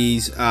all of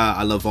these.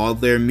 I love all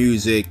their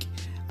music.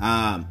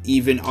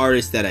 Even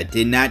artists that I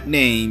did not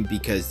name,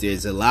 because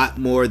there's a lot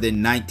more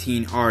than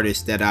 19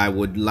 artists that I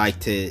would like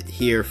to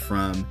hear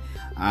from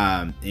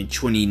in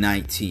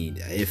 2019.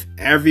 If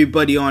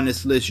everybody on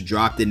this list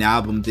dropped an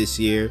album this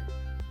year,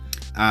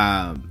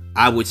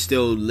 I would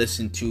still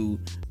listen to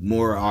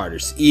more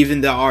artists,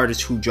 even the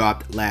artists who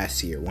dropped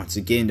last year. Once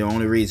again, the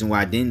only reason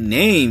why I didn't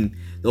name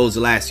those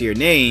last year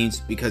names,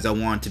 because I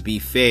want to be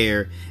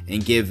fair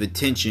and give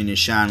attention and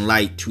shine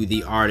light to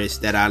the artists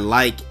that I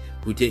like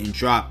who didn't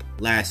drop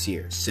last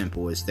year.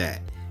 Simple as that.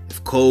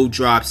 If Cole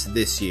drops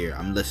this year,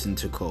 I'm listening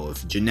to Cole.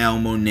 If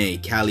Janelle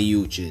Monáe, Kali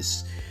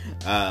Uchis,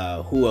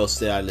 who else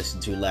did I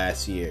listen to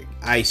last year?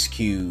 Ice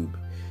Cube,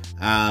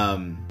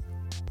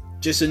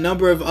 just a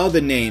number of other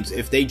names.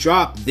 If they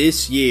drop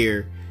this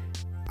year,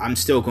 I'm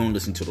still going to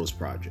listen to those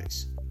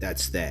projects.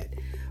 That's that.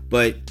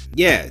 But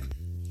yeah,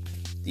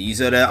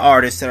 these are the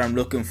artists that I'm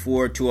looking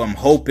forward to. I'm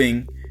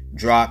hoping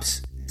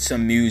drops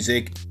some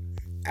music,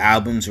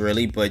 albums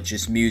really, but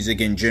just music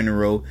in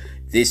general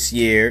this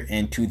year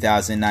in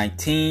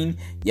 2019.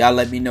 Y'all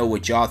let me know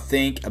what y'all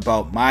think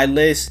about my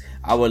list.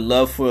 I would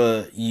love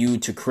for you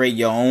to create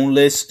your own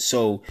list.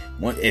 So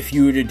if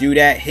you were to do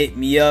that, hit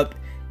me up,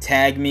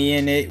 tag me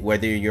in it,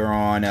 whether you're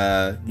on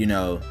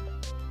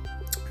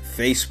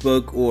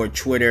Facebook or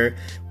Twitter,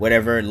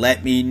 whatever.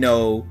 Let me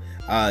know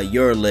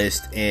your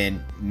list,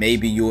 and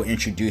maybe you'll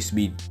introduce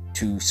me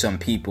to some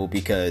people,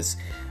 because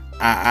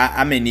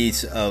I'm in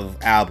need of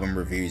album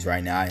reviews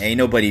right now. Ain't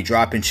nobody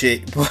dropping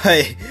shit,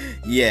 but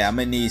yeah, I'm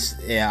in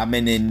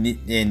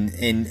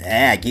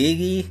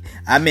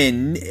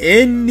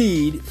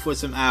need for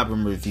some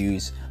album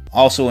reviews.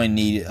 Also in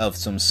need of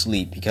some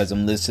sleep, because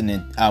I'm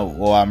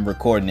I'm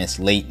recording this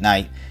late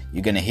night.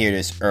 You're gonna hear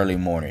this early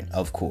morning,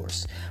 of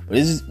course. But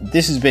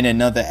this has been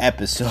another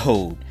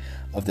episode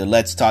of the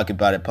Let's Talk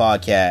About It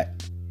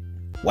podcast.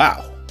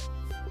 Wow,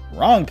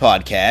 wrong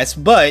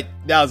podcast, but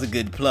that was a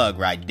good plug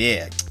right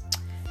there.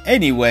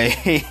 Anyway,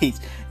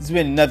 it's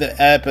been another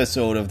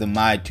episode of the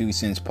My Two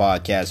Cents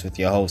podcast with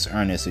your host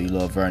Ernest, or you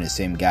love Ernest,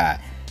 same guy,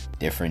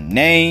 different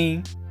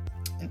name.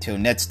 Until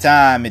next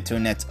time, until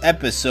next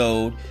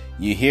episode,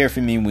 you hear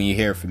from me when you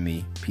hear from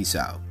me. Peace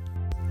out.